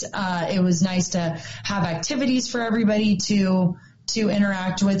place. It was nice to have activities for everybody to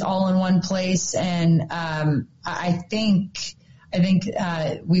interact with all in one place. And I think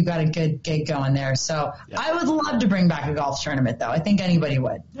we've got a good gig going there. So I would love to bring back a golf tournament, though. I think anybody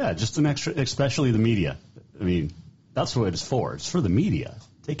would. Yeah, just an extra, especially the media. I mean, that's what it's for. It's for the media.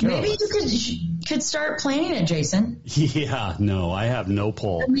 Take care of it. Maybe you could start planning it, Jason. Yeah, no, I have no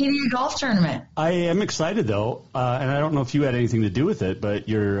pull. The media golf tournament. I am excited, though, and I don't know if you had anything to do with it, but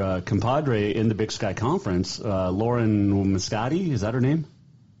your compadre in the Big Sky Conference, Lauren Mascotti, is that her name?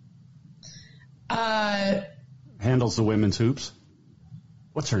 Handles the women's hoops.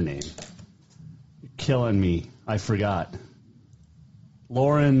 What's her name? You're killing me. I forgot.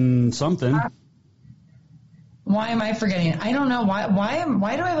 Lauren something. Why am I forgetting? I don't know. Why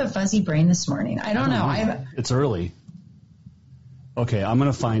do I have a fuzzy brain this morning? I don't know. It's early. Okay, I'm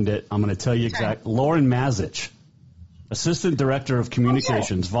going to find it. I'm going to tell you exactly. Lauren Mazich, Assistant Director of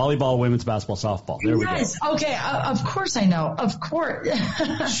Communications, Volleyball, Women's Basketball, Softball. There we go. Okay. Of course I know. Of course.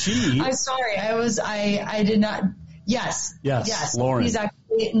 I'm sorry. I did not. Yes. Lauren. She's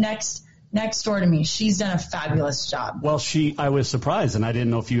actually next door to me. She's done a fabulous job. Well, I was surprised, and I didn't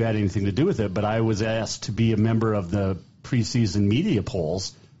know if you had anything to do with it, but I was asked to be a member of the preseason media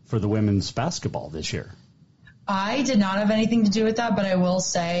polls for the women's basketball this year. I did not have anything to do with that, but I will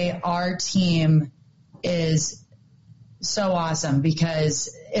say our team is so awesome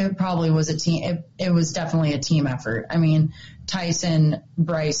because it probably was a team. It was definitely a team effort. I mean, Tyson,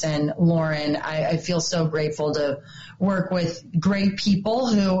 Bryson, Lauren, I feel so grateful to work with great people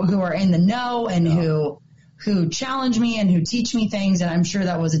who are in the know and who challenge me and who teach me things. And I'm sure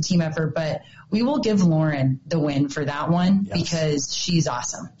that was a team effort, but we will give Lauren the win for that one because she's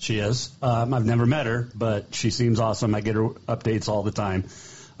awesome. She is. I've never met her, but she seems awesome. I get her updates all the time.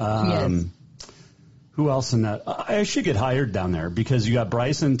 Who else in that? I should get hired down there because you got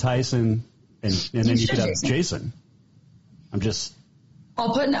Bryson, Tyson, and then you could have Jason.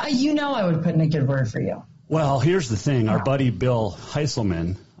 I'll put in, I would put in a good word for you. Well, here's the thing. Our buddy Bill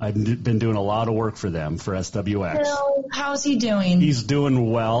Eschelman, I've been doing a lot of work for them for SWX. Bill, how's he doing? He's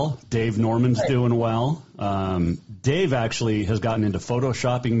doing well. Dave Norman's doing well. Dave actually has gotten into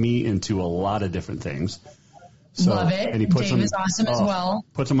photoshopping me into a lot of different things. So, love it. And Dave is awesome as well.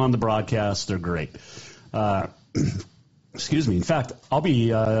 Puts them on the broadcast. They're great. Excuse me. In fact, I'll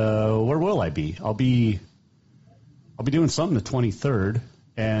be, where will I be? I'll be I'll be doing something the 23rd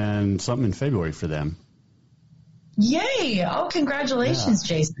and something in February for them. Yay! Oh, congratulations,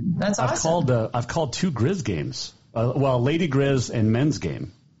 Jason. That's awesome. I've called 2 Griz games. Lady Griz and men's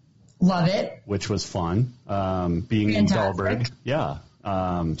game. Love it. Which was fun, being in Dahlberg. Yeah.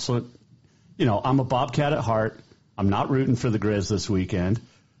 So, I'm a Bobcat at heart. I'm not rooting for the Griz this weekend.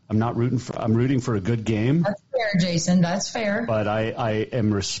 I'm rooting for a good game. That's fair, Jason. That's fair. But I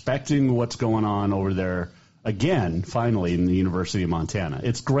am respecting what's going on over there again, finally, in the University of Montana.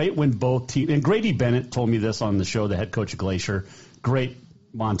 It's great when both teams, and Grady Bennett told me this on the show, the head coach of Glacier, great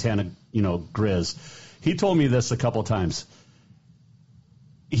Montana, Griz. He told me this a couple times.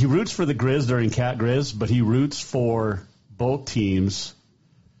 He roots for the Griz during Cat Griz, but he roots for both teams,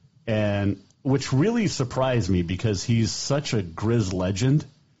 and which really surprised me because he's such a Griz legend.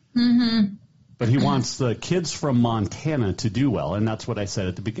 Mm-hmm. But he wants the kids from Montana to do well, and that's what I said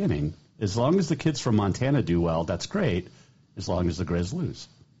at the beginning. As long as the kids from Montana do well, that's great, as long as the Griz lose.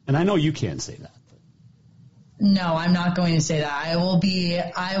 And I know you can't say that. No, I'm not going to say that. I will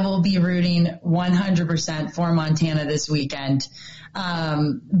be rooting 100% for Montana this weekend.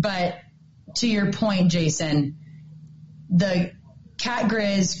 But to your point, Jason, the Cat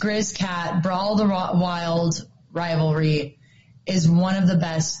Griz Cat Brawl the Wild rivalry is one of the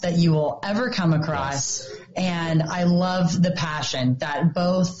best that you will ever come across. Yes. And I love the passion that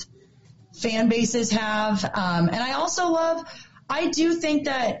both fan bases have. And I do think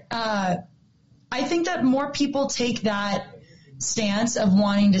that, I think that more people take that stance of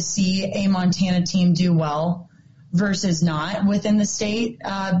wanting to see a Montana team do well versus not within the state,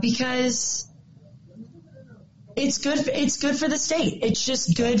 because it's good for the state. It's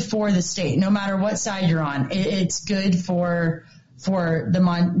just good for the state, no matter what side you're on. It's good for the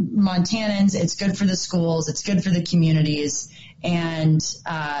Montanans. It's good for the schools. It's good for the communities. And,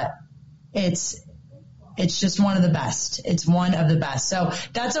 it's just one of the best. It's one of the best. So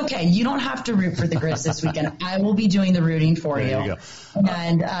that's okay. You don't have to root for the Griz this weekend. I will be doing the rooting for you. There you go.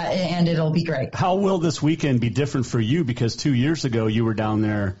 And it'll be great. How will this weekend be different for you? Because 2 years ago you were down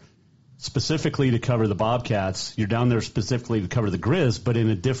there specifically to cover the Bobcats. You're down there specifically to cover the Griz, but in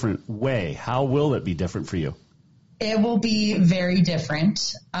a different way. How will it be different for you? It will be very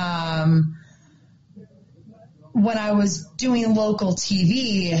different. When I was doing local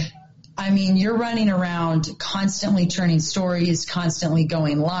TV, I mean, you're running around constantly turning stories, constantly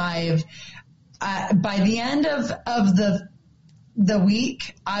going live. By the end of the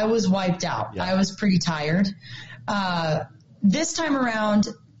week, I was wiped out. Yeah. I was pretty tired. This time around,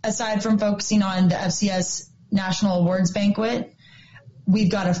 aside from focusing on the FCS National Awards Banquet,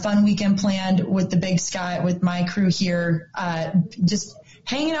 we've got a fun weekend planned with the Big Sky, with my crew here, just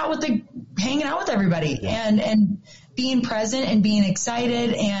hanging out with everybody. Yeah. And being present and being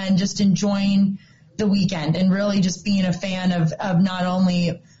excited and just enjoying the weekend and really just being a fan of not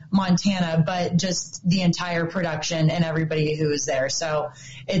only Montana, but just the entire production and everybody who is there. So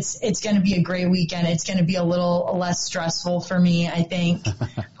it's going to be a great weekend. It's going to be a little less stressful for me, I think.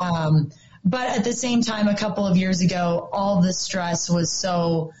 But at the same time, a couple of years ago, all the stress was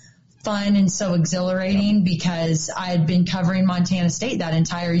so fun and so exhilarating because I had been covering Montana State that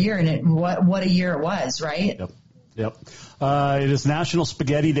entire year, and what a year it was, right? Yep. It is National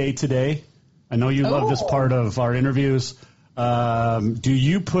Spaghetti Day today. I know you love this part of our interviews. Do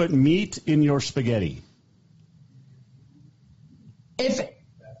you put meat in your spaghetti?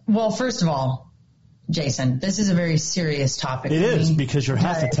 Well, first of all, Jason, this is a very serious topic. It is, because you're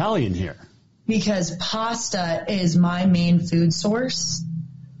half Italian here. Because pasta is my main food source.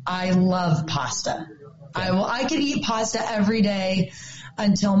 I love pasta. Okay. I could eat pasta every day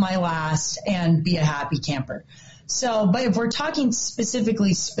until my last and be a happy camper. So, but if we're talking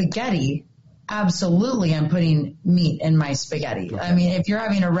specifically spaghetti, absolutely I'm putting meat in my spaghetti. Okay. I mean, if you're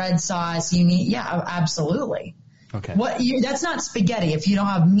having a red sauce, absolutely. Okay. That's not spaghetti if you don't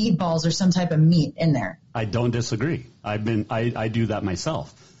have meatballs or some type of meat in there. I don't disagree. I do that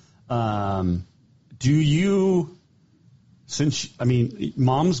myself. Do you,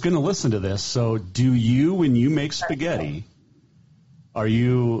 Mom's going to listen to this, so do you, when you make spaghetti, are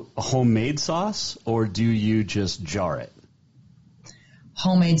you a homemade sauce or do you just jar it?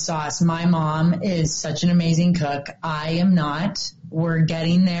 Homemade sauce. My mom is such an amazing cook. I am not. We're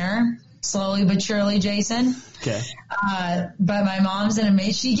getting there. Slowly but surely, Jason. Okay. But my mom's an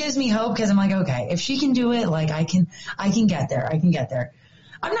amazing, she gives me hope because I'm like, okay, if she can do it, like I can get there. I can get there.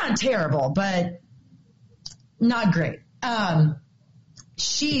 I'm not terrible, but not great.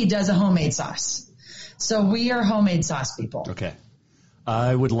 She does a homemade sauce. So we are homemade sauce people. Okay.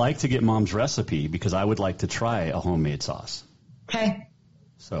 I would like to get Mom's recipe because I would like to try a homemade sauce. Okay.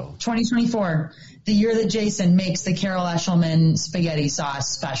 So 2024, the year that Jason makes the Carol Eschelman spaghetti sauce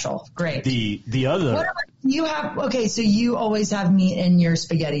special. Great. The other. What about you have? Okay, so you always have meat in your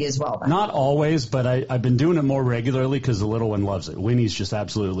spaghetti as well. Then. Not always, but I've been doing it more regularly because the little one loves it. Winnie's just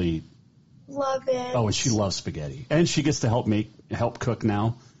absolutely love it. Oh, and she loves spaghetti, and she gets to help cook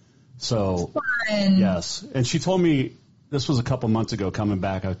now. So fun. Yes, and she told me this was a couple months ago. Coming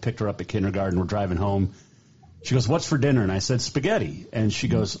back, I picked her up at kindergarten. We're driving home. She goes, "What's for dinner?" And I said, "Spaghetti." And she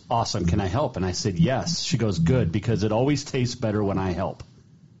goes, "Awesome. Can I help?" And I said, "Yes." She goes, "Good, because it always tastes better when I help."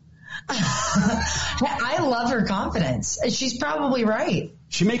 I love her confidence. She's probably right.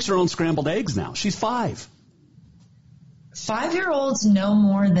 She makes her own scrambled eggs now. She's 5. 5-year-olds know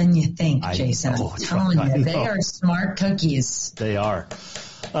more than you think, Jason. I'm telling you, they are smart cookies. They are.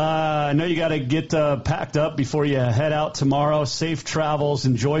 I know you got to get packed up before you head out tomorrow. Safe travels.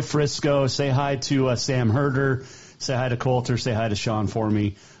 Enjoy Frisco. Say hi to Sam Herder. Say hi to Coulter. Say hi to Sean for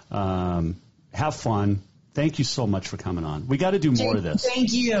me. Have fun. Thank you so much for coming on. We got to do more of this.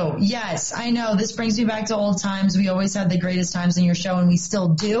 Thank you. Yes, I know. This brings me back to old times. We always had the greatest times in your show, and we still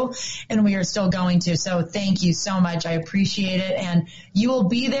do, and we are still going to. So thank you so much. I appreciate it, and you will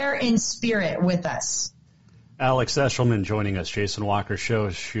be there in spirit with us. Alex Eschelman joining us, Jason Walker Show.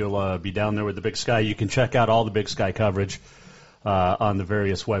 She'll be down there with the Big Sky. You can check out all the Big Sky coverage on the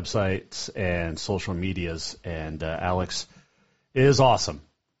various websites and social medias, and Alex is awesome.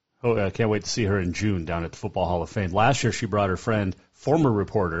 Oh, I can't wait to see her in June down at the Football Hall of Fame. Last year, she brought her friend, former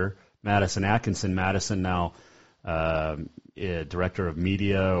reporter, Madison Atkinson. Madison now director of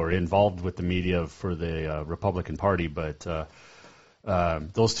media or involved with the media for the Republican Party. But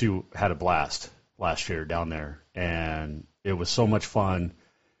those two had a blast last year down there, and it was so much fun.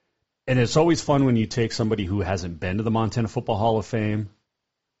 And it's always fun when you take somebody who hasn't been to the Montana Football Hall of Fame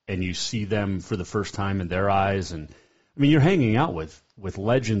and you see them for the first time in their eyes. And I mean, you're hanging out with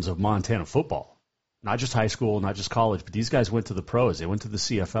legends of Montana football, not just high school, not just college, but these guys went to the pros. They went to the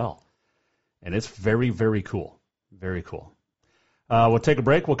CFL, and it's very, very cool. Very cool. We'll take a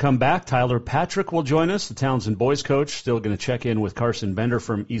break. We'll come back. Tyler Patrick will join us, the Townsend boys coach. Still going to check in with Carson Bender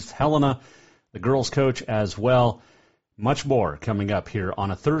from East Helena, the girls coach as well. Much more coming up here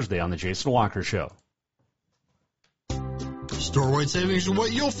on a Thursday on the Jason Walker Show. Store-wide savings are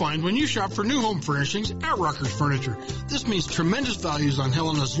what you'll find when you shop for new home furnishings at Rucker's Furniture. This means tremendous values on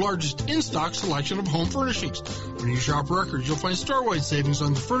Helena's largest in-stock selection of home furnishings. When you shop Rucker's, you'll find store-wide savings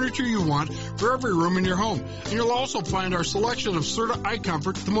on the furniture you want for every room in your home. And you'll also find our selection of Serta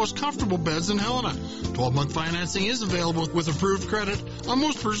iComfort, the most comfortable beds in Helena. 12-month financing is available with approved credit on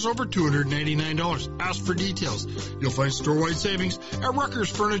most purchases over $289. Ask for details. You'll find store-wide savings at Rucker's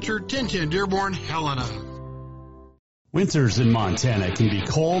Furniture, 1010 Dearborn, Helena. Winters in Montana can be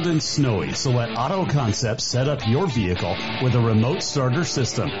cold and snowy, so let Auto Concepts set up your vehicle with a remote starter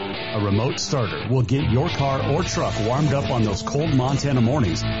system. A remote starter will get your car or truck warmed up on those cold Montana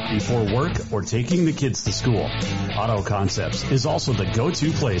mornings before work or taking the kids to school. Auto Concepts is also the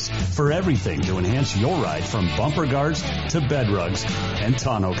go-to place for everything to enhance your ride, from bumper guards to bed rugs and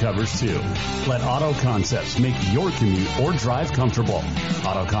tonneau covers too. Let Auto Concepts make your commute or drive comfortable.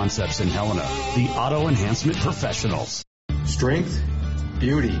 Auto Concepts in Helena, the auto enhancement professionals. Strength,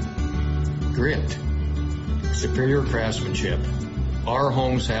 beauty, grit, superior craftsmanship. Our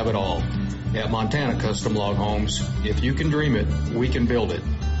homes have it all. At Montana Custom Log Homes, if you can dream it, we can build it.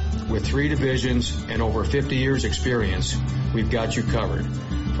 With 3 divisions and over 50 years experience, we've got you covered.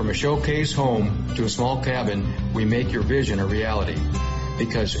 From a showcase home to a small cabin, we make your vision a reality.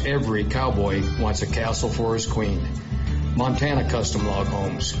 Because every cowboy wants a castle for his queen. Montana Custom Log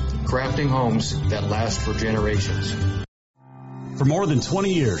Homes, crafting homes that last for generations. For more than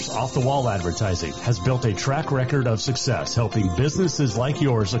 20 years, Off-the-Wall Advertising has built a track record of success helping businesses like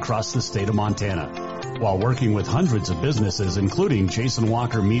yours across the state of Montana. While working with hundreds of businesses, including Jason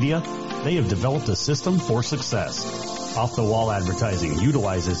Walker Media, they have developed a system for success. Off-the-Wall Advertising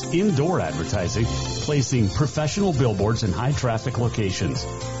utilizes indoor advertising, placing professional billboards in high-traffic locations.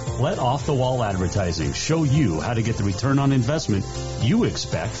 Let Off-the-Wall Advertising show you how to get the return on investment you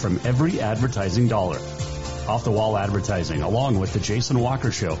expect from every advertising dollar. Off-the-Wall Advertising, along with the Jason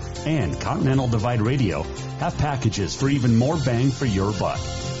Walker Show and Continental Divide Radio, have packages for even more bang for your buck.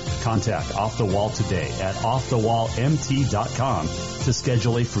 Contact Off the Wall today at offthewallmt.com to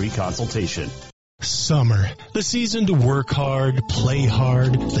schedule a free consultation. Summer, the season to work hard, play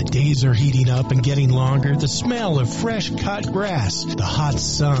hard. The days are heating up and getting longer. The smell of fresh cut grass, the hot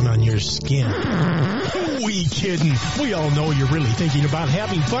sun on your skin. Who we kidding? We all know you're really thinking about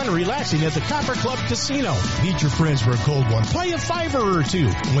having fun and relaxing at the Copper Club Casino. Meet your friends for a cold one. Play a $5 or two.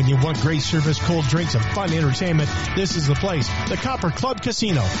 When you want great service, cold drinks, and fun entertainment, this is the place. The Copper Club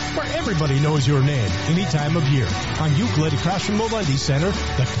Casino, where everybody knows your name any time of year. On Euclid across from Molendi Center,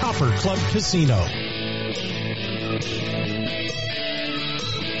 the Copper Club Casino.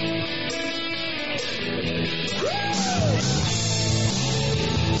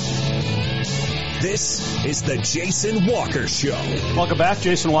 This is the Jason Walker Show. Welcome back,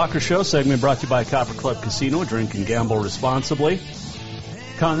 Jason Walker Show, segment brought to you by Copper Club Casino. Drink and gamble responsibly.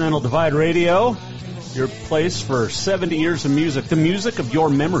 Continental Divide Radio, your place for 70 years of music, the music of your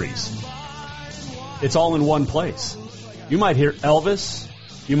memories. It's all in one place. You might hear Elvis,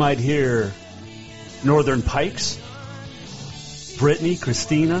 you might hear Northern Pikes, Britney,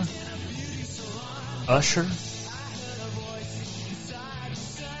 Christina, Usher,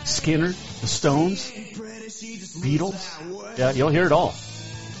 Skinner, the Stones, Beatles. Yeah, you'll hear it all.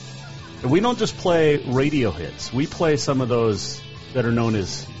 And we don't just play radio hits. We play some of those that are known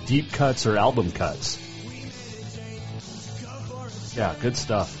as deep cuts or album cuts. Yeah, good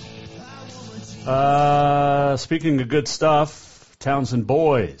stuff. Speaking of good stuff, Townsend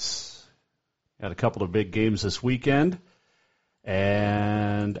boys had a couple of big games this weekend,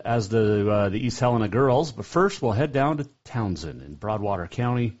 and as the East Helena girls. But first, we'll head down to Townsend in Broadwater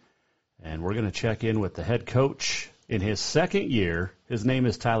County, and we're going to check in with the head coach in his second year. His name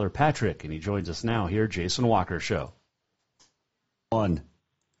is Ty Patrick, and he joins us now here, Jason Walker Show.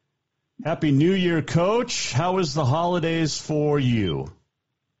 Happy New Year, Coach. How was the holidays for you?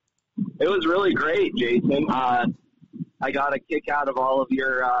 It was really great, Jason. I got a kick out of all of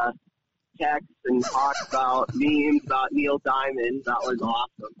your texts and talks about memes about Neil Diamond. That was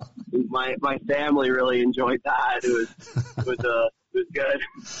awesome. My family really enjoyed that. It was good.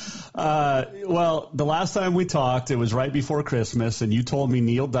 Well, the last time we talked, it was right before Christmas, and you told me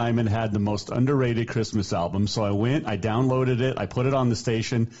Neil Diamond had the most underrated Christmas album. So I went, I downloaded it, I put it on the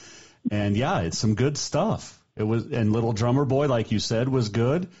station, and yeah, it's some good stuff. It was, and Little Drummer Boy, like you said, was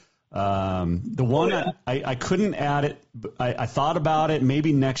good. The one I couldn't add it. I thought about it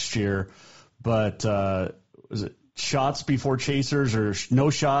maybe next year, but was it Shots Before Chasers or No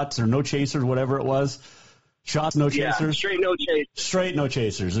Shots or No Chasers, whatever it was? Shots, No Chasers? Yeah, Straight No Chasers. Straight No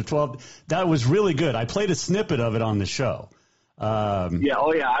Chasers. Or 12. That was really good. I played a snippet of it on the show. I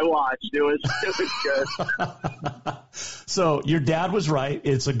watched. It was good. So your dad was right.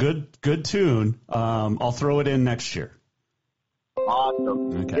 It's a good tune. I'll throw it in next year.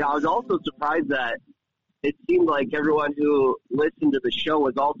 Awesome. Okay. Yeah, I was also surprised that it seemed like everyone who listened to the show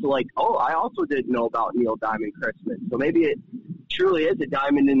was also like, oh, I also didn't know about Neil Diamond Christmas. So maybe it truly is a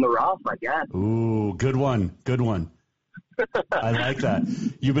diamond in the rough, I guess. Ooh, good one. Good one. I like that.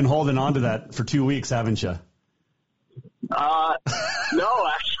 You've been holding on to that for 2 weeks, haven't you? No,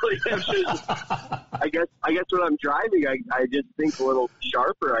 actually, it's just, I guess when I'm driving, I just think a little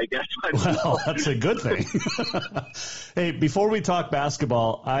sharper, I guess. Well, that's a good thing. Hey, before we talk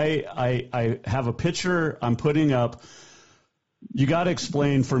basketball, I have a picture I'm putting up. You got to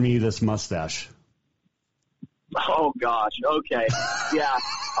explain for me this mustache. Oh gosh. Okay. Yeah.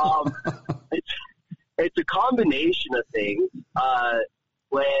 It's a combination of things.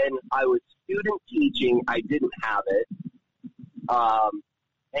 When I was student teaching, I didn't have it.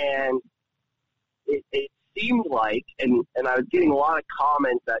 And it seemed like, and I was getting a lot of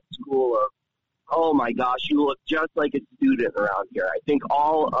comments at school of, oh my gosh, you look just like a student around here. I think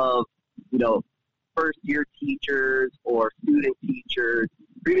all of, first year teachers or student teachers,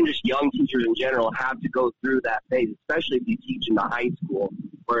 or even just young teachers in general, have to go through that phase, especially if you teach in the high school,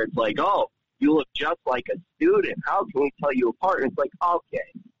 where it's like, oh, you look just like a student. How can we tell you apart? And it's like,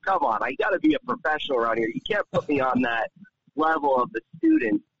 okay, come on, I got to be a professional around here. You can't put me on that level of the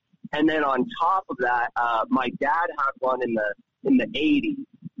student. And then on top of that, my dad had one in the 80s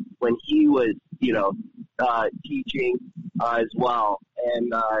when he was, teaching as well.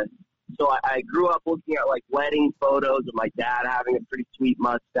 And so I grew up looking at like wedding photos of my dad having a pretty sweet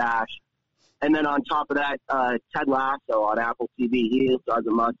mustache. And then on top of that, Ted Lasso on Apple TV, he also has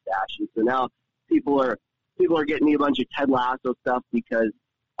a mustache. And so now people are getting me a bunch of Ted Lasso stuff because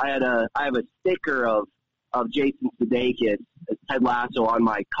I have a sticker of Jason Sudeikis as Ted Lasso on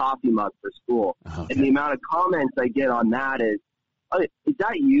my coffee mug for school. Okay. And the amount of comments I get on that is, oh, is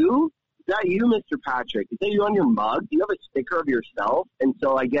that you? Is that you, Mr. Patrick? Is that you on your mug? Do you have a sticker of yourself? And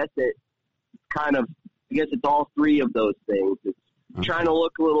so I guess it's all three of those things. It's trying to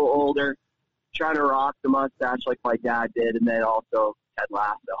look a little older, trying to rock the mustache like my dad did, and then also Ted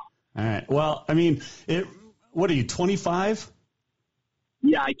Lasso. All right. Well, I mean, what are you, 25?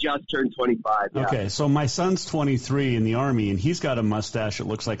 Yeah, I just turned 25. Yeah. Okay, so my son's 23 in the Army, and he's got a mustache that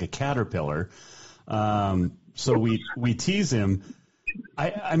looks like a caterpillar. So we tease him.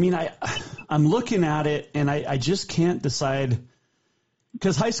 I'm looking at it, and I just can't decide,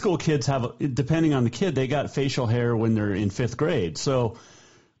 because high school kids have, depending on the kid, they got facial hair when they're in 5th grade. So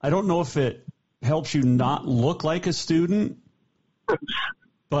I don't know if it helps you not look like a student.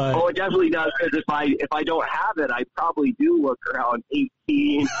 But it definitely does, because if I don't have it, I probably do look around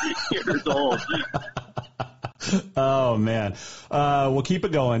 18 years old. Oh, man. We'll keep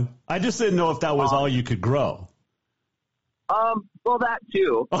it going. I just didn't know if that was all you could grow. Well, that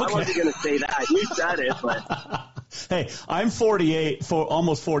too. Okay. I wasn't going to say that. You said it, but... Hey, I'm 48,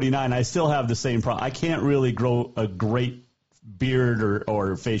 almost 49. I still have the same problem. I can't really grow a great beard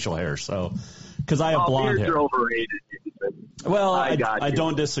or facial hair, so because I have blonde beards hair. Are overrated. Well, I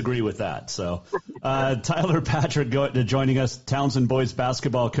don't disagree with that. So, Tyler Patrick joining us, Townsend boys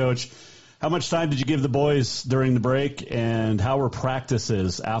basketball coach. How much time did you give the boys during the break, and how were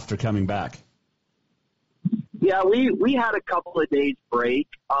practices after coming back? Yeah, we had a couple of days break.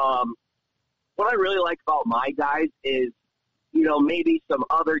 What I really like about my guys is, maybe some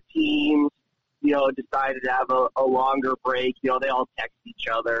other teams, decided to have a longer break. They all text each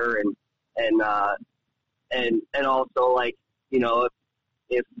other and also, like,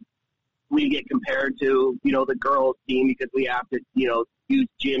 if we get compared to, the girls team, because we have to, use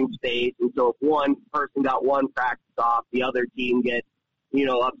gym space. And so if one person got one practice off, the other team gets,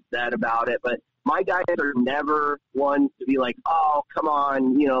 upset about it. But my guys are never ones to be like, oh, come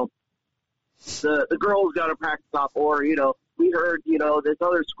on, the girls got a practice off, or, we heard, this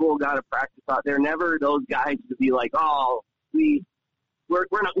other school got a practice off. They're never those guys to be like, oh, we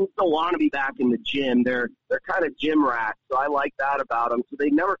still want to be back in the gym. They're kind of gym rats, so I like that about them. So they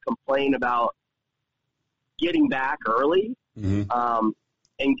never complain about getting back early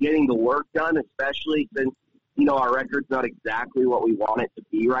and getting the work done, especially since, our record's not exactly what we want it to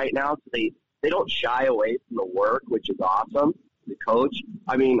be right now. So they don't shy away from the work, which is awesome. The coach,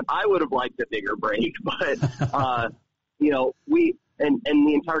 I mean, I would have liked a bigger break, but, we and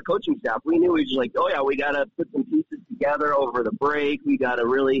the entire coaching staff, we knew we was like, oh, yeah, we got to put some pieces together over the break. We got to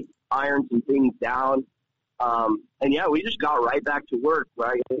really iron some things down. And, yeah, we just got right back to work.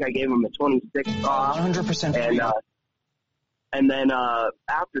 Right? I think I gave them a 26 off. 100%. And then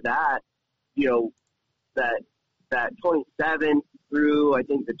after that, that 27 through, I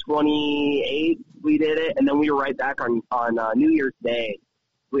think, the 28th, we did it. And then we were right back on New Year's Day.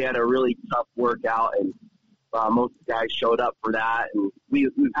 We had a really tough workout, and most of the guys showed up for that. And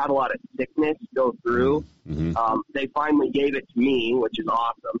we've had a lot of sickness go through. Mm-hmm. They finally gave it to me, which is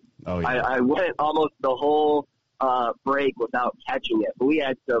awesome. Oh, yeah. I went almost the whole break without catching it. But we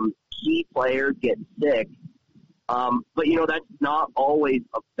had some key players get sick. But, that's not always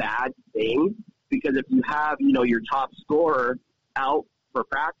a bad thing, because if you have, your top scorer out for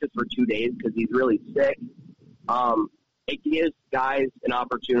practice for 2 days because he's really sick, it gives guys an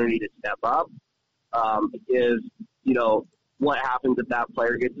opportunity to step up. It gives, what happens if that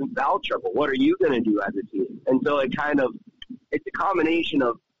player gets in foul trouble? What are you going to do as a team? And so it's a combination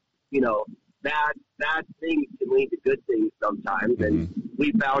of, bad things can lead to good things sometimes. Mm-hmm. And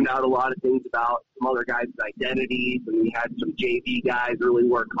we found out a lot of things about some other guys' identities, and we had some JV guys really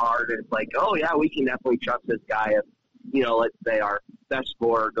work hard. And it's like, oh, yeah, we can definitely trust this guy if, let's say our best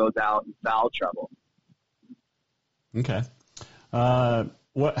scorer goes out in foul trouble. Okay.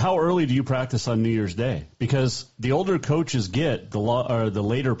 How early do you practice on New Year's Day? Because the older coaches get, the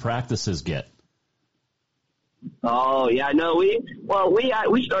later practices get. Oh, yeah, no, we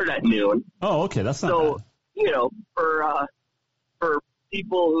started at noon. Oh, okay, that's not bad. For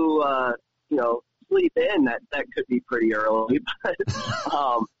people who sleep in, that could be pretty early. But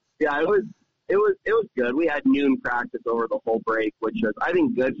yeah, it was good. We had noon practice over the whole break, which was, I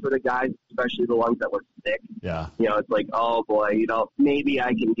think, good for the guys, especially the ones that were sick. Yeah. It's like, oh boy, maybe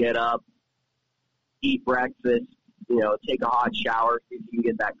I can get up, eat breakfast, take a hot shower, see if you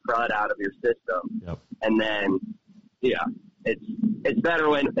can get that crud out of your system. Yep. And then, yeah, it's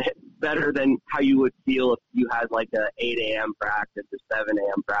better than how you would feel if you had like a 8 a.m. practice or 7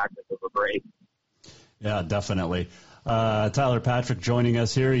 a.m. practice of a break. Yeah, definitely. Tyler Patrick joining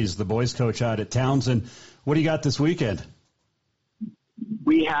us here. He's the boys coach out at Townsend. What do you got this weekend?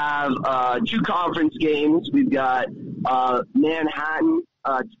 We have 2 conference games. We've got Manhattan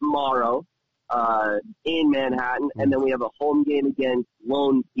tomorrow in Manhattan, and then we have a home game against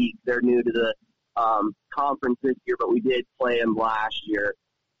Lone Peak. They're new to the conference this year, but we did play them last year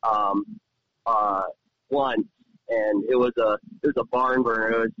on once, and it was a barn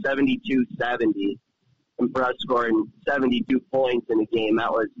burner. It was 72-70, and for us scoring 72 points in a game,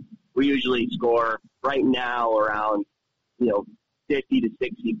 we usually score right now around 50 to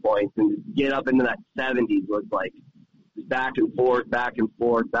 60 points, and to get up into that 70s was like back and forth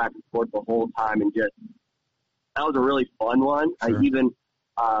the whole time, and just that was a really fun one. Sure. I even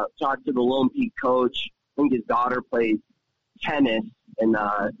talked to the Lone Peak coach. I think his daughter plays tennis, and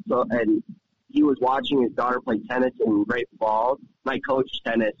he was watching his daughter play tennis in Great Falls. I coached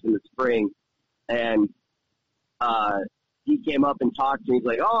tennis in the spring, and he came up and talked to me. He's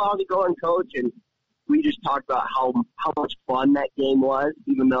like, "Oh, how's it going, coach?" And we just talked about how much fun that game was,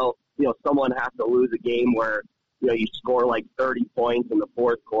 even though someone has to lose a game where you score like 30 points in the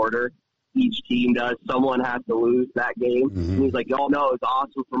fourth quarter. Each team does. Someone has to lose that game. Mm-hmm. And he's like, "Oh no, it was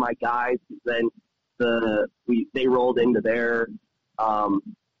awesome for my guys." Then they rolled into their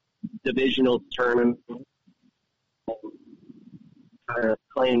divisional tournament,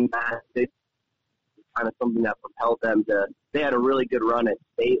 playing basketball. Kind of something that propelled them to. They had a really good run at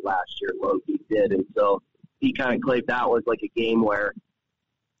state last year. Lone Peak did, and so he kind of claimed that was like a game where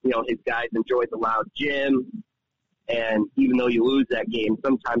his guys enjoyed the loud gym. And even though you lose that game,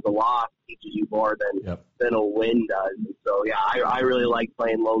 sometimes a loss teaches you more than a win does. And so, yeah, I really like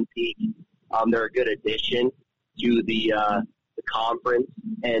playing Lone Peak. They're a good addition to the conference.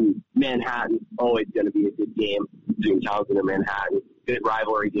 And Manhattan's always going to be a good game between Townsend and Manhattan. Good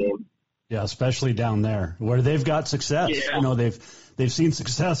rivalry game. Yeah, especially down there where they've got success. Yeah. They've seen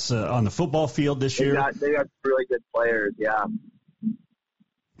success on the football field this year. They got really good players. Yeah.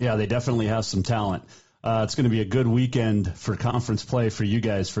 Yeah, they definitely have some talent. It's going to be a good weekend for conference play for you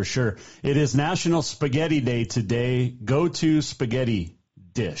guys for sure. It is National Spaghetti Day today. Go-to spaghetti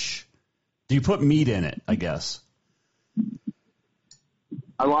dish. Do you put meat in it, I guess?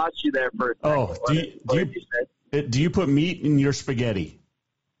 I lost you there for a second. Oh, do you put meat in your spaghetti?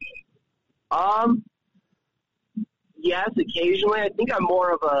 Yes, occasionally. I think I'm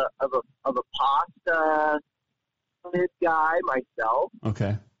more of a pasta guy myself.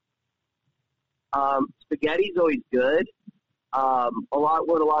 Okay. Spaghetti's always good. What a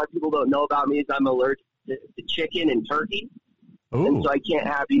lot of people don't know about me is I'm allergic to chicken and turkey. Ooh. And so I can't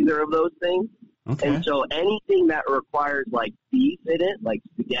have either of those things. Okay. And so anything that requires like beef in it, like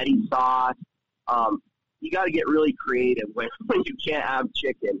spaghetti sauce, you got to get really creative when you can't have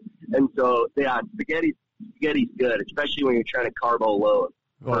chicken. And so, yeah, spaghetti's good, especially when you're trying to carbo load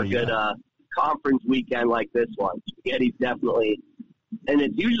for a good conference weekend like this one. Spaghetti's definitely. And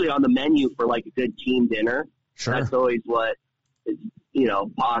it's usually on the menu for like a good team dinner. Sure. That's always what is,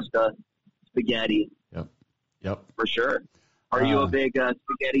 pasta, spaghetti. Yep. For sure. Are you a big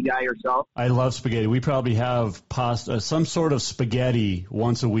spaghetti guy yourself? I love spaghetti. We probably have pasta, some sort of spaghetti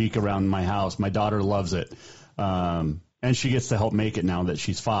once a week around my house. My daughter loves it. And she gets to help make it now that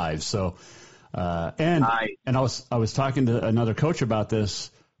she's 5. So, and I was talking to another coach about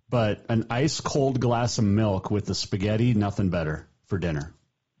this, but an ice cold glass of milk with the spaghetti, nothing better for dinner.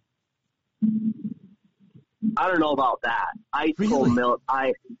 I don't know about that. Ice cold milk.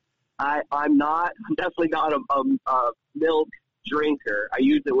 I'm definitely not a milk drinker. I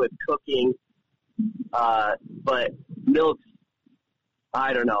use it with cooking, but milk,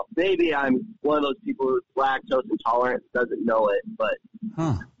 I don't know. Maybe I'm one of those people who's lactose intolerant, doesn't know it, but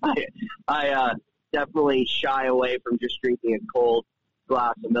I definitely shy away from just drinking a cold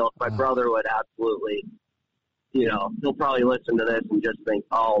glass of milk. My brother would absolutely, he'll probably listen to this and just think,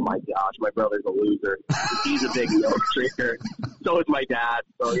 oh my gosh, my brother's a loser. He's a big milk drinker. So is my dad.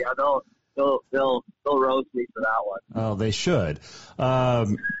 So yeah, they'll roast me for that one. Oh, they should.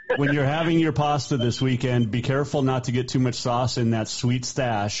 When you're having your pasta this weekend, be careful not to get too much sauce in that sweet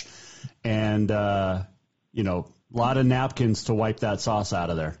stache, and a lot of napkins to wipe that sauce out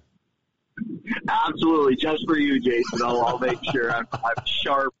of there. Absolutely, just for you, Jason. I'll make sure I'm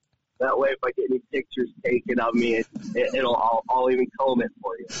sharp. That way, if I get any pictures taken of me, I'll even comb it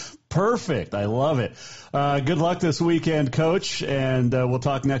for you. Perfect. I love it. Good luck this weekend, Coach, and we'll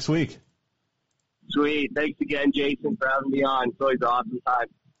talk next week. Sweet. Thanks again, Jason, for having me on. It's always an awesome time.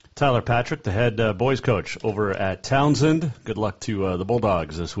 Tyler Patrick, the head boys coach over at Townsend. Good luck to the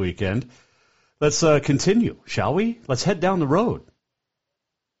Bulldogs this weekend. Let's continue, shall we? Let's head down the road.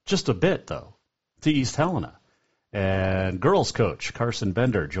 Just a bit, though, to East Helena. And girls coach Carson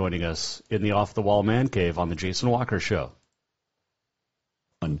Bender joining us in the Off-the-Wall Mancave on the Jason Walker Show.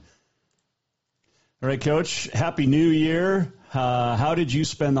 All right, Coach, Happy New Year. How did you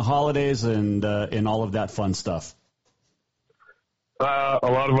spend the holidays and all of that fun stuff? A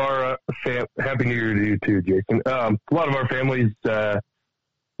lot of our Happy New Year to you too, Jason. A lot of our families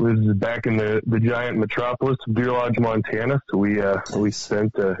lives back in the giant metropolis of Deer Lodge, Montana. So we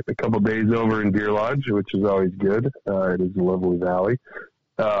spent a couple of days over in Deer Lodge, which is always good. It is a lovely valley.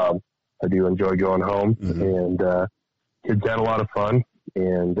 I do enjoy going home, and kids had a lot of fun,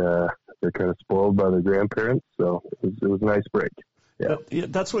 and they're kind of spoiled by their grandparents, so it was a nice break. Yeah,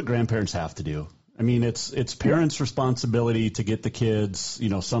 that's what grandparents have to do. I mean, it's parents' responsibility to get the kids,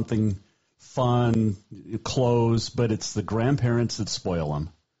 something fun, clothes, but it's the grandparents that spoil them.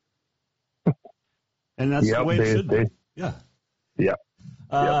 And that's the way it should be. Yeah. Yeah.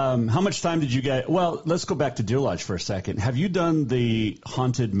 How much time did you get? Well, let's go back to Deer Lodge for a second. Have you done the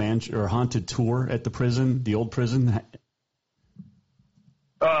haunted haunted tour at the prison, the old prison?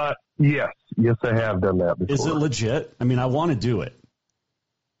 Yes, I have done that before. Is it legit? I mean, I want to do it.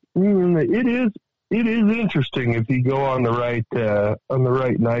 It is interesting if you go on the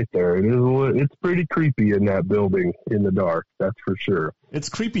right night there. It's pretty creepy in that building in the dark. That's for sure. It's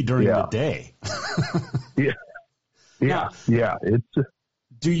creepy during the day. Yeah.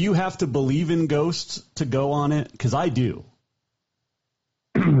 Do you have to believe in ghosts to go on it? Because I do.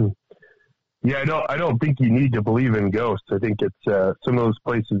 Yeah, I don't think you need to believe in ghosts. I think it's some of those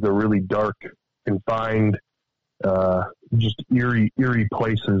places are really dark, confined, just eerie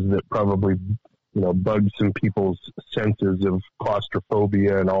places that probably bug some people's senses of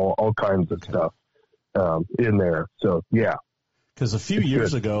claustrophobia and all kinds of stuff in there. So yeah. Because a few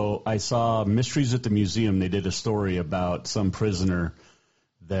years ago, I saw Mysteries at the Museum. They did a story about some prisoner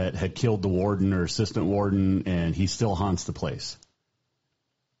that had killed the warden or assistant warden, and he still haunts the place.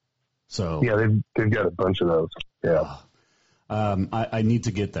 So yeah, they've got a bunch of those. Yeah, I need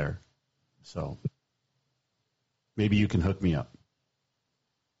to get there. So maybe you can hook me up.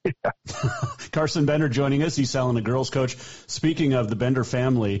 Yeah. Carson Bender joining us. He's Helena girls coach. Speaking of the Bender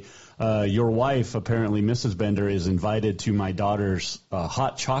family, your wife, apparently Mrs. Bender, is invited to my daughter's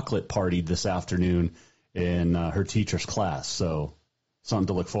hot chocolate party this afternoon in her teacher's class. So something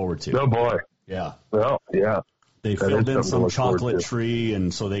to look forward to. Oh, boy. Yeah. Well, yeah. They filled in some chocolate tree,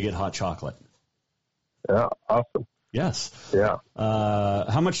 and so they get hot chocolate. Yeah, awesome. Yes. Yeah.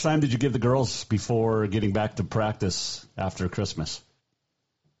 How much time did you give the girls before getting back to practice after Christmas?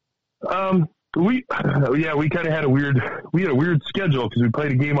 We kind of had a weird schedule because we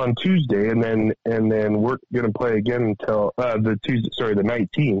played a game on Tuesday and then we're going to play again until the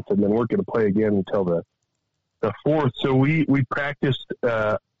 19th, and then we're going to play again until the 4th. So we practiced.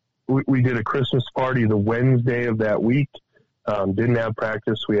 We did a Christmas party the Wednesday of that week. Didn't have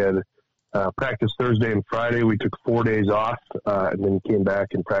practice. We had practice Thursday and Friday. We took 4 days off and then came back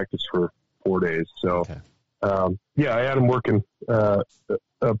and practiced for 4 days. So. Okay. I had them working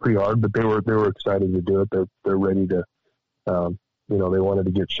pretty hard, but they were excited to do it. They're ready to, they wanted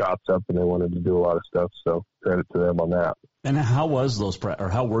to get shots up and they wanted to do a lot of stuff. So credit to them on that. And how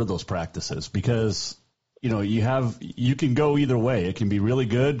were those practices? Because you can go either way. It can be really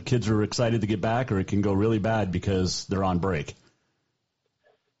good. Kids are excited to get back, or it can go really bad because they're on break.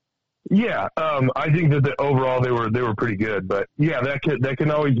 Yeah, I think that overall they were pretty good, but yeah, that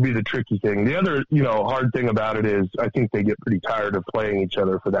can always be the tricky thing. The other, hard thing about it is I think they get pretty tired of playing each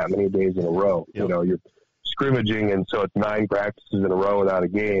other for that many days in a row. Yep. You're scrimmaging, and so it's 9 practices in a row without a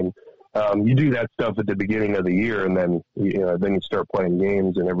game. You do that stuff at the beginning of the year, and then you start playing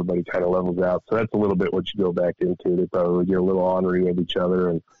games, and everybody kind of levels out. So that's a little bit what you go back into. They probably get a little ornery of each other,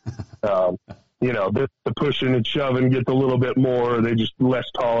 and the pushing and shoving gets a little bit more. They're just less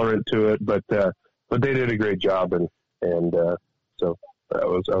tolerant to it, but they did a great job, and so I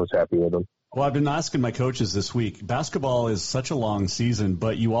was happy with them. Well, I've been asking my coaches this week. Basketball is such a long season,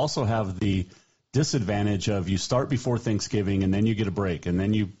 but you also have the disadvantage of you start before Thanksgiving, and then you get a break, and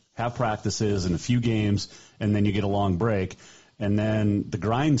then you have practices and a few games, and then you get a long break, and then the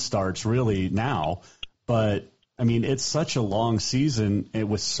grind starts really now. But I mean, it's such a long season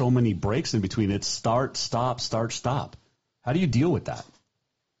with so many breaks in between. It's start, stop, start, stop. How do you deal with that?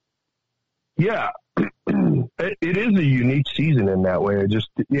 Yeah, it is a unique season in that way.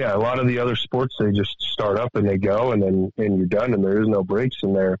 A lot of the other sports, they just start up and they go, and you're done, and there is no breaks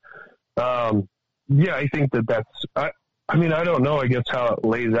in there. I think that's. I don't know, I guess, how it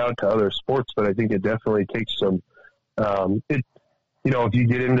lays out to other sports, but I think it definitely takes some. If you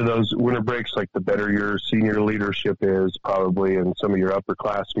get into those winter breaks, like the better your senior leadership is probably, and some of your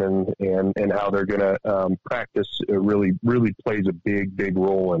upperclassmen and how they're going to practice, it really, really plays a big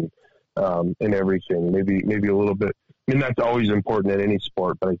role in everything. Maybe a little bit. I mean, that's always important in any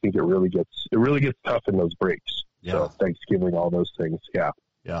sport, but I think it really gets tough in those breaks. Yeah. So Thanksgiving, all those things. Yeah.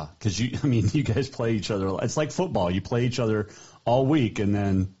 Yeah. Cause you guys play each other. It's like football. You play each other all week, and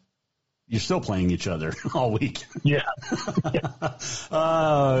then, you're still playing each other all week. Yeah. At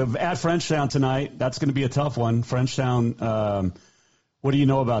Frenchtown tonight, that's going to be a tough one. Frenchtown, what do you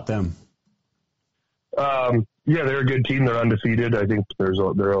know about them? Yeah, they're a good team. They're undefeated. I think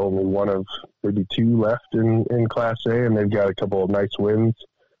they're only one of maybe two left in Class A, and they've got a couple of nice wins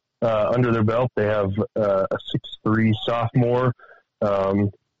under their belt. They have a 6'3" sophomore,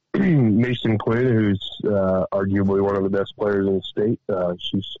 Mason Quinn, who's arguably one of the best players in the state.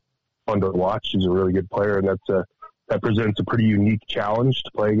 She's fun to watch. She's a really good player, and that presents a pretty unique challenge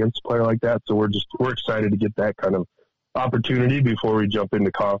to play against a player like that. So we're excited to get that kind of opportunity before we jump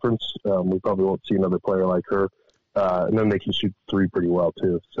into conference. We probably won't see another player like her, and then they can shoot three pretty well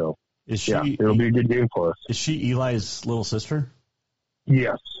too. So it'll be a good game for us. Is she Eli's little sister?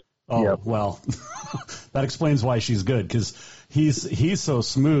 Yes. Oh, yep. Well, that explains why she's good, because he's so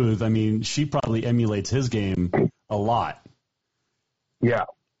smooth. I mean, she probably emulates his game a lot. Yeah.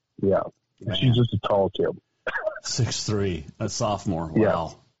 She's just a tall kid. 6'3", a sophomore.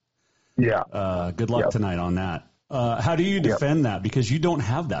 Wow. Yeah. Good luck tonight on that. How do you defend that? Because you don't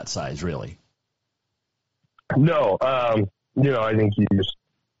have that size, really. No. I think you just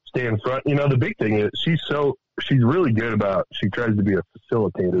stay in front. The big thing is she's really good about, she tries to be a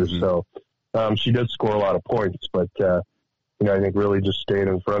facilitator. Mm-hmm. So she does score a lot of points, but I think really just staying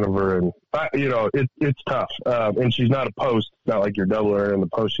in front of her, and it's tough. And she's not a post. It's not like you're doubling her in the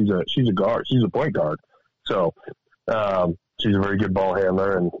post. She's a guard. She's a point guard. So she's a very good ball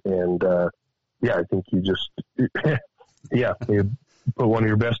handler, and I think you just you put one of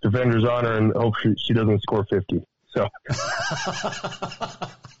your best defenders on her and hope she doesn't score 50. So.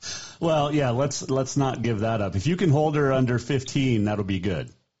 Well, yeah, let's not give that up. If you can hold her under 15, that'll be good.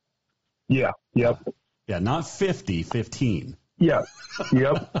 Yeah. Yep. Yeah, not 50, 15. Yeah.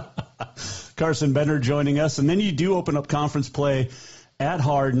 Yep. Carson Bender joining us, and then you do open up conference play at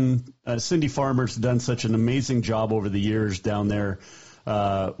Hardin. Cindy Farmer's done such an amazing job over the years down there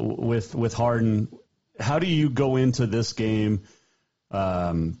with Hardin. How do you go into this game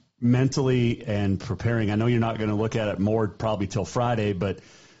mentally and preparing? I know you're not going to look at it more probably till Friday, but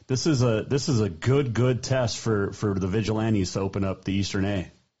this is a good test for the Vigilantes to open up the Eastern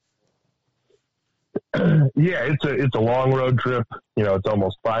A. Yeah, it's a long road trip. It's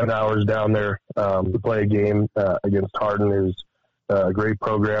almost 5 hours down there to play a game against Hardin, who's a great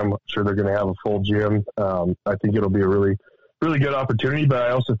program. I'm sure they're going to have a full gym. I think it'll be a really, really good opportunity. But I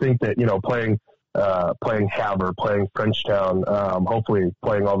also think that playing Havre, playing Frenchtown, hopefully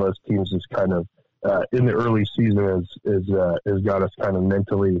playing all those teams is kind of in the early season has got us kind of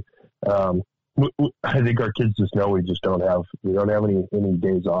mentally. I think our kids just know we don't have any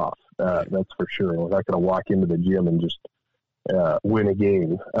days off. That's for sure. We're not going to walk into the gym and just win a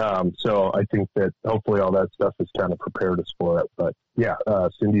game. So I think that hopefully all that stuff has kind of prepared us for it. But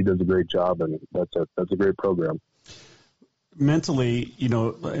Cindy does a great job, and that's a great program. Mentally,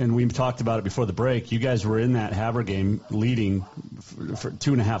 and we talked about it before the break, you guys were in that Havre game leading for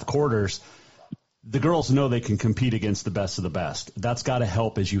 2.5 quarters. The girls know they can compete against the best of the best. That's got to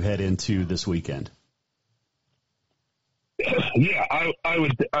help as you head into this weekend. Yeah, I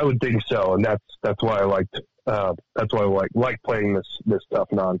would think so, and that's why I like playing this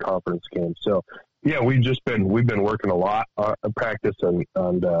tough non-conference game. So we've been working a lot on practice and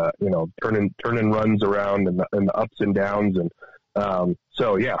turning runs around and the ups and downs, and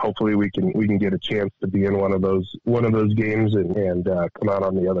hopefully we can get a chance to be in one of those games and come out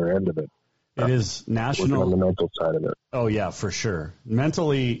on the other end of it. It is national. On the mental side of it. Oh, yeah, for sure.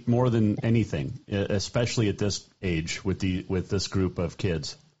 Mentally, more than anything, especially at this age with this group of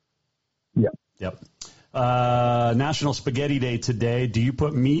kids. Yeah. Yep. National Spaghetti Day today. Do you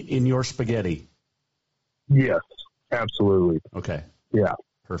put meat in your spaghetti? Yes, absolutely. Okay. Yeah.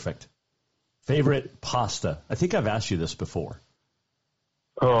 Perfect. Favorite pasta? I think I've asked you this before.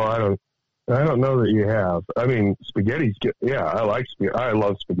 Oh, I don't know that you have. I mean, spaghetti's good. Yeah, I like spaghetti. I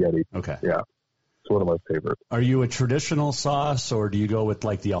love spaghetti. Okay. Yeah, it's one of my favorites. Are you a traditional sauce, or do you go with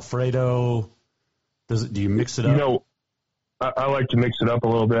like the Alfredo? Do you mix it up? I like to mix it up a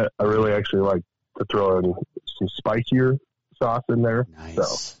little bit. I really actually like to throw in some spicier sauce in there.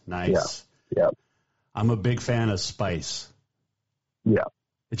 Nice. Yeah. I'm a big fan of spice. Yeah.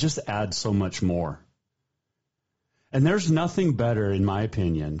 It just adds so much more. And there's nothing better, in my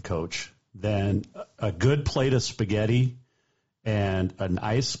opinion, Coach, than a good plate of spaghetti and an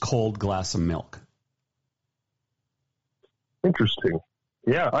ice cold glass of milk. Interesting.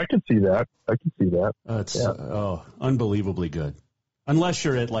 Yeah, I could see that. It's unbelievably good. Unless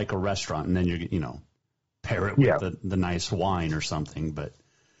you're at like a restaurant and then you pair it with the nice wine or something. But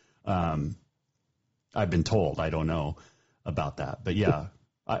I've been told, I don't know about that. But yeah,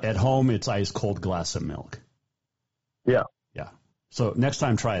 At home, it's ice cold glass of milk. Yeah. Yeah. So next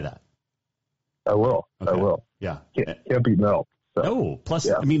time, try that. I will. Okay. I will. Yeah. Can't beat milk. So. No. Plus,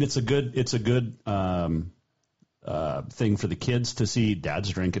 yeah. I mean, it's a good thing for the kids to see dad's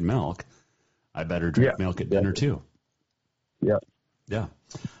drinking milk. I better drink milk at dinner too. Yeah. Yeah.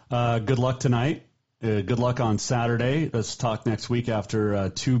 Good luck tonight. Good luck on Saturday. Let's talk next week after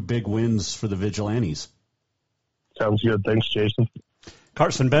 2 big wins for the Vigilantes. Sounds good. Thanks, Jason.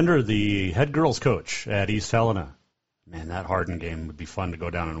 Carson Bender, the head girls coach at East Helena. Man, that Hardin game would be fun to go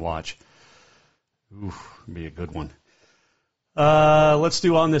down and watch. Ooh, it'd be a good one. Let's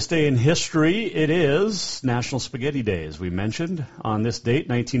do on this day in history. It is National Spaghetti Day, as we mentioned. On this date,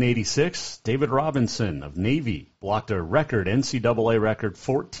 1986, David Robinson of Navy blocked a record, NCAA record,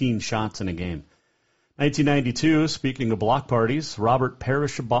 14 shots in a game. 1992, speaking of block parties, Robert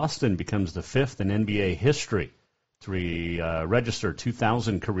Parrish of Boston becomes the 5th in NBA history to register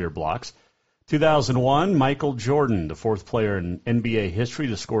 2,000 career blocks. 2001, Michael Jordan, the 4th player in NBA history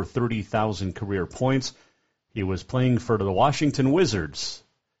to score 30,000 career points. He was playing for the Washington Wizards,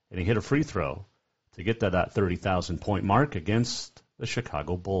 and he hit a free throw to get to that 30,000-point mark against the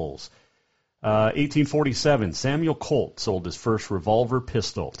Chicago Bulls. 1847, Samuel Colt sold his first revolver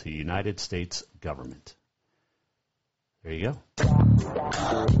pistol to the United States government. There you go.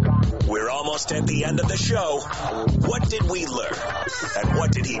 We're almost at the end of the show. What did we learn? And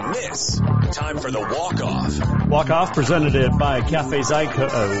what did he miss? Time for the walk-off. Walk-off presented by Cafe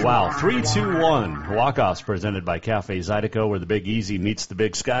Zydeco. 3-2-1. Walk-offs presented by Cafe Zydeco, where the Big Easy meets the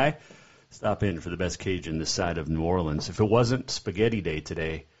Big Sky. Stop in for the best Cajun this side of New Orleans. If it wasn't Spaghetti Day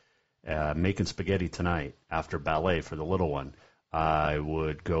today, making spaghetti tonight after ballet for the little one, I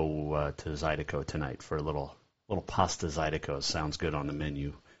would go to Zydeco tonight for a little pasta Zydeco. Sounds good on the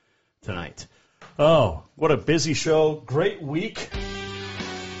menu tonight. Oh, what a busy show. Great week.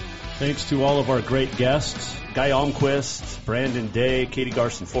 Thanks to all of our great guests. Guy Almquist, Brandon Day, Katie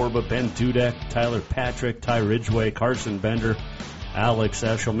Garson-Forba, Ben Dudek, Tyler Patrick, Ty Ridgeway, Carson Bender, Alex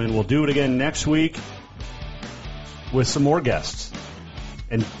Eschelman. We'll do it again next week with some more guests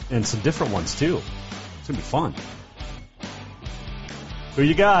and some different ones too. It's going to be fun. Who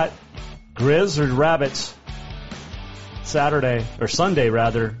you got? Griz or Rabbits? Sunday,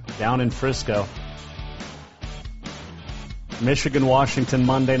 down in Frisco. Michigan, Washington,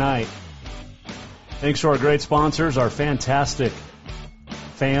 Monday night. Thanks to our great sponsors, our fantastic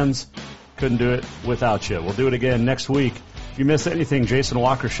fans. Couldn't do it without you. We'll do it again next week. If you miss anything,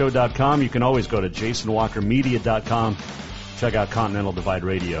 JasonWalkerShow.com. You can always go to JasonWalkerMedia.com. Check out Continental Divide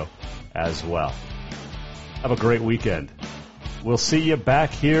Radio as well. Have a great weekend. We'll see you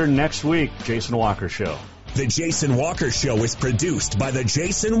back here next week. Jason Walker Show. The Jason Walker Show is produced by the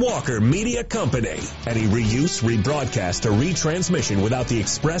Jason Walker Media Company. Any reuse, rebroadcast, or retransmission without the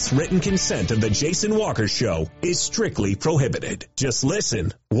express written consent of the Jason Walker Show is strictly prohibited. Just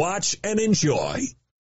listen, watch, and enjoy.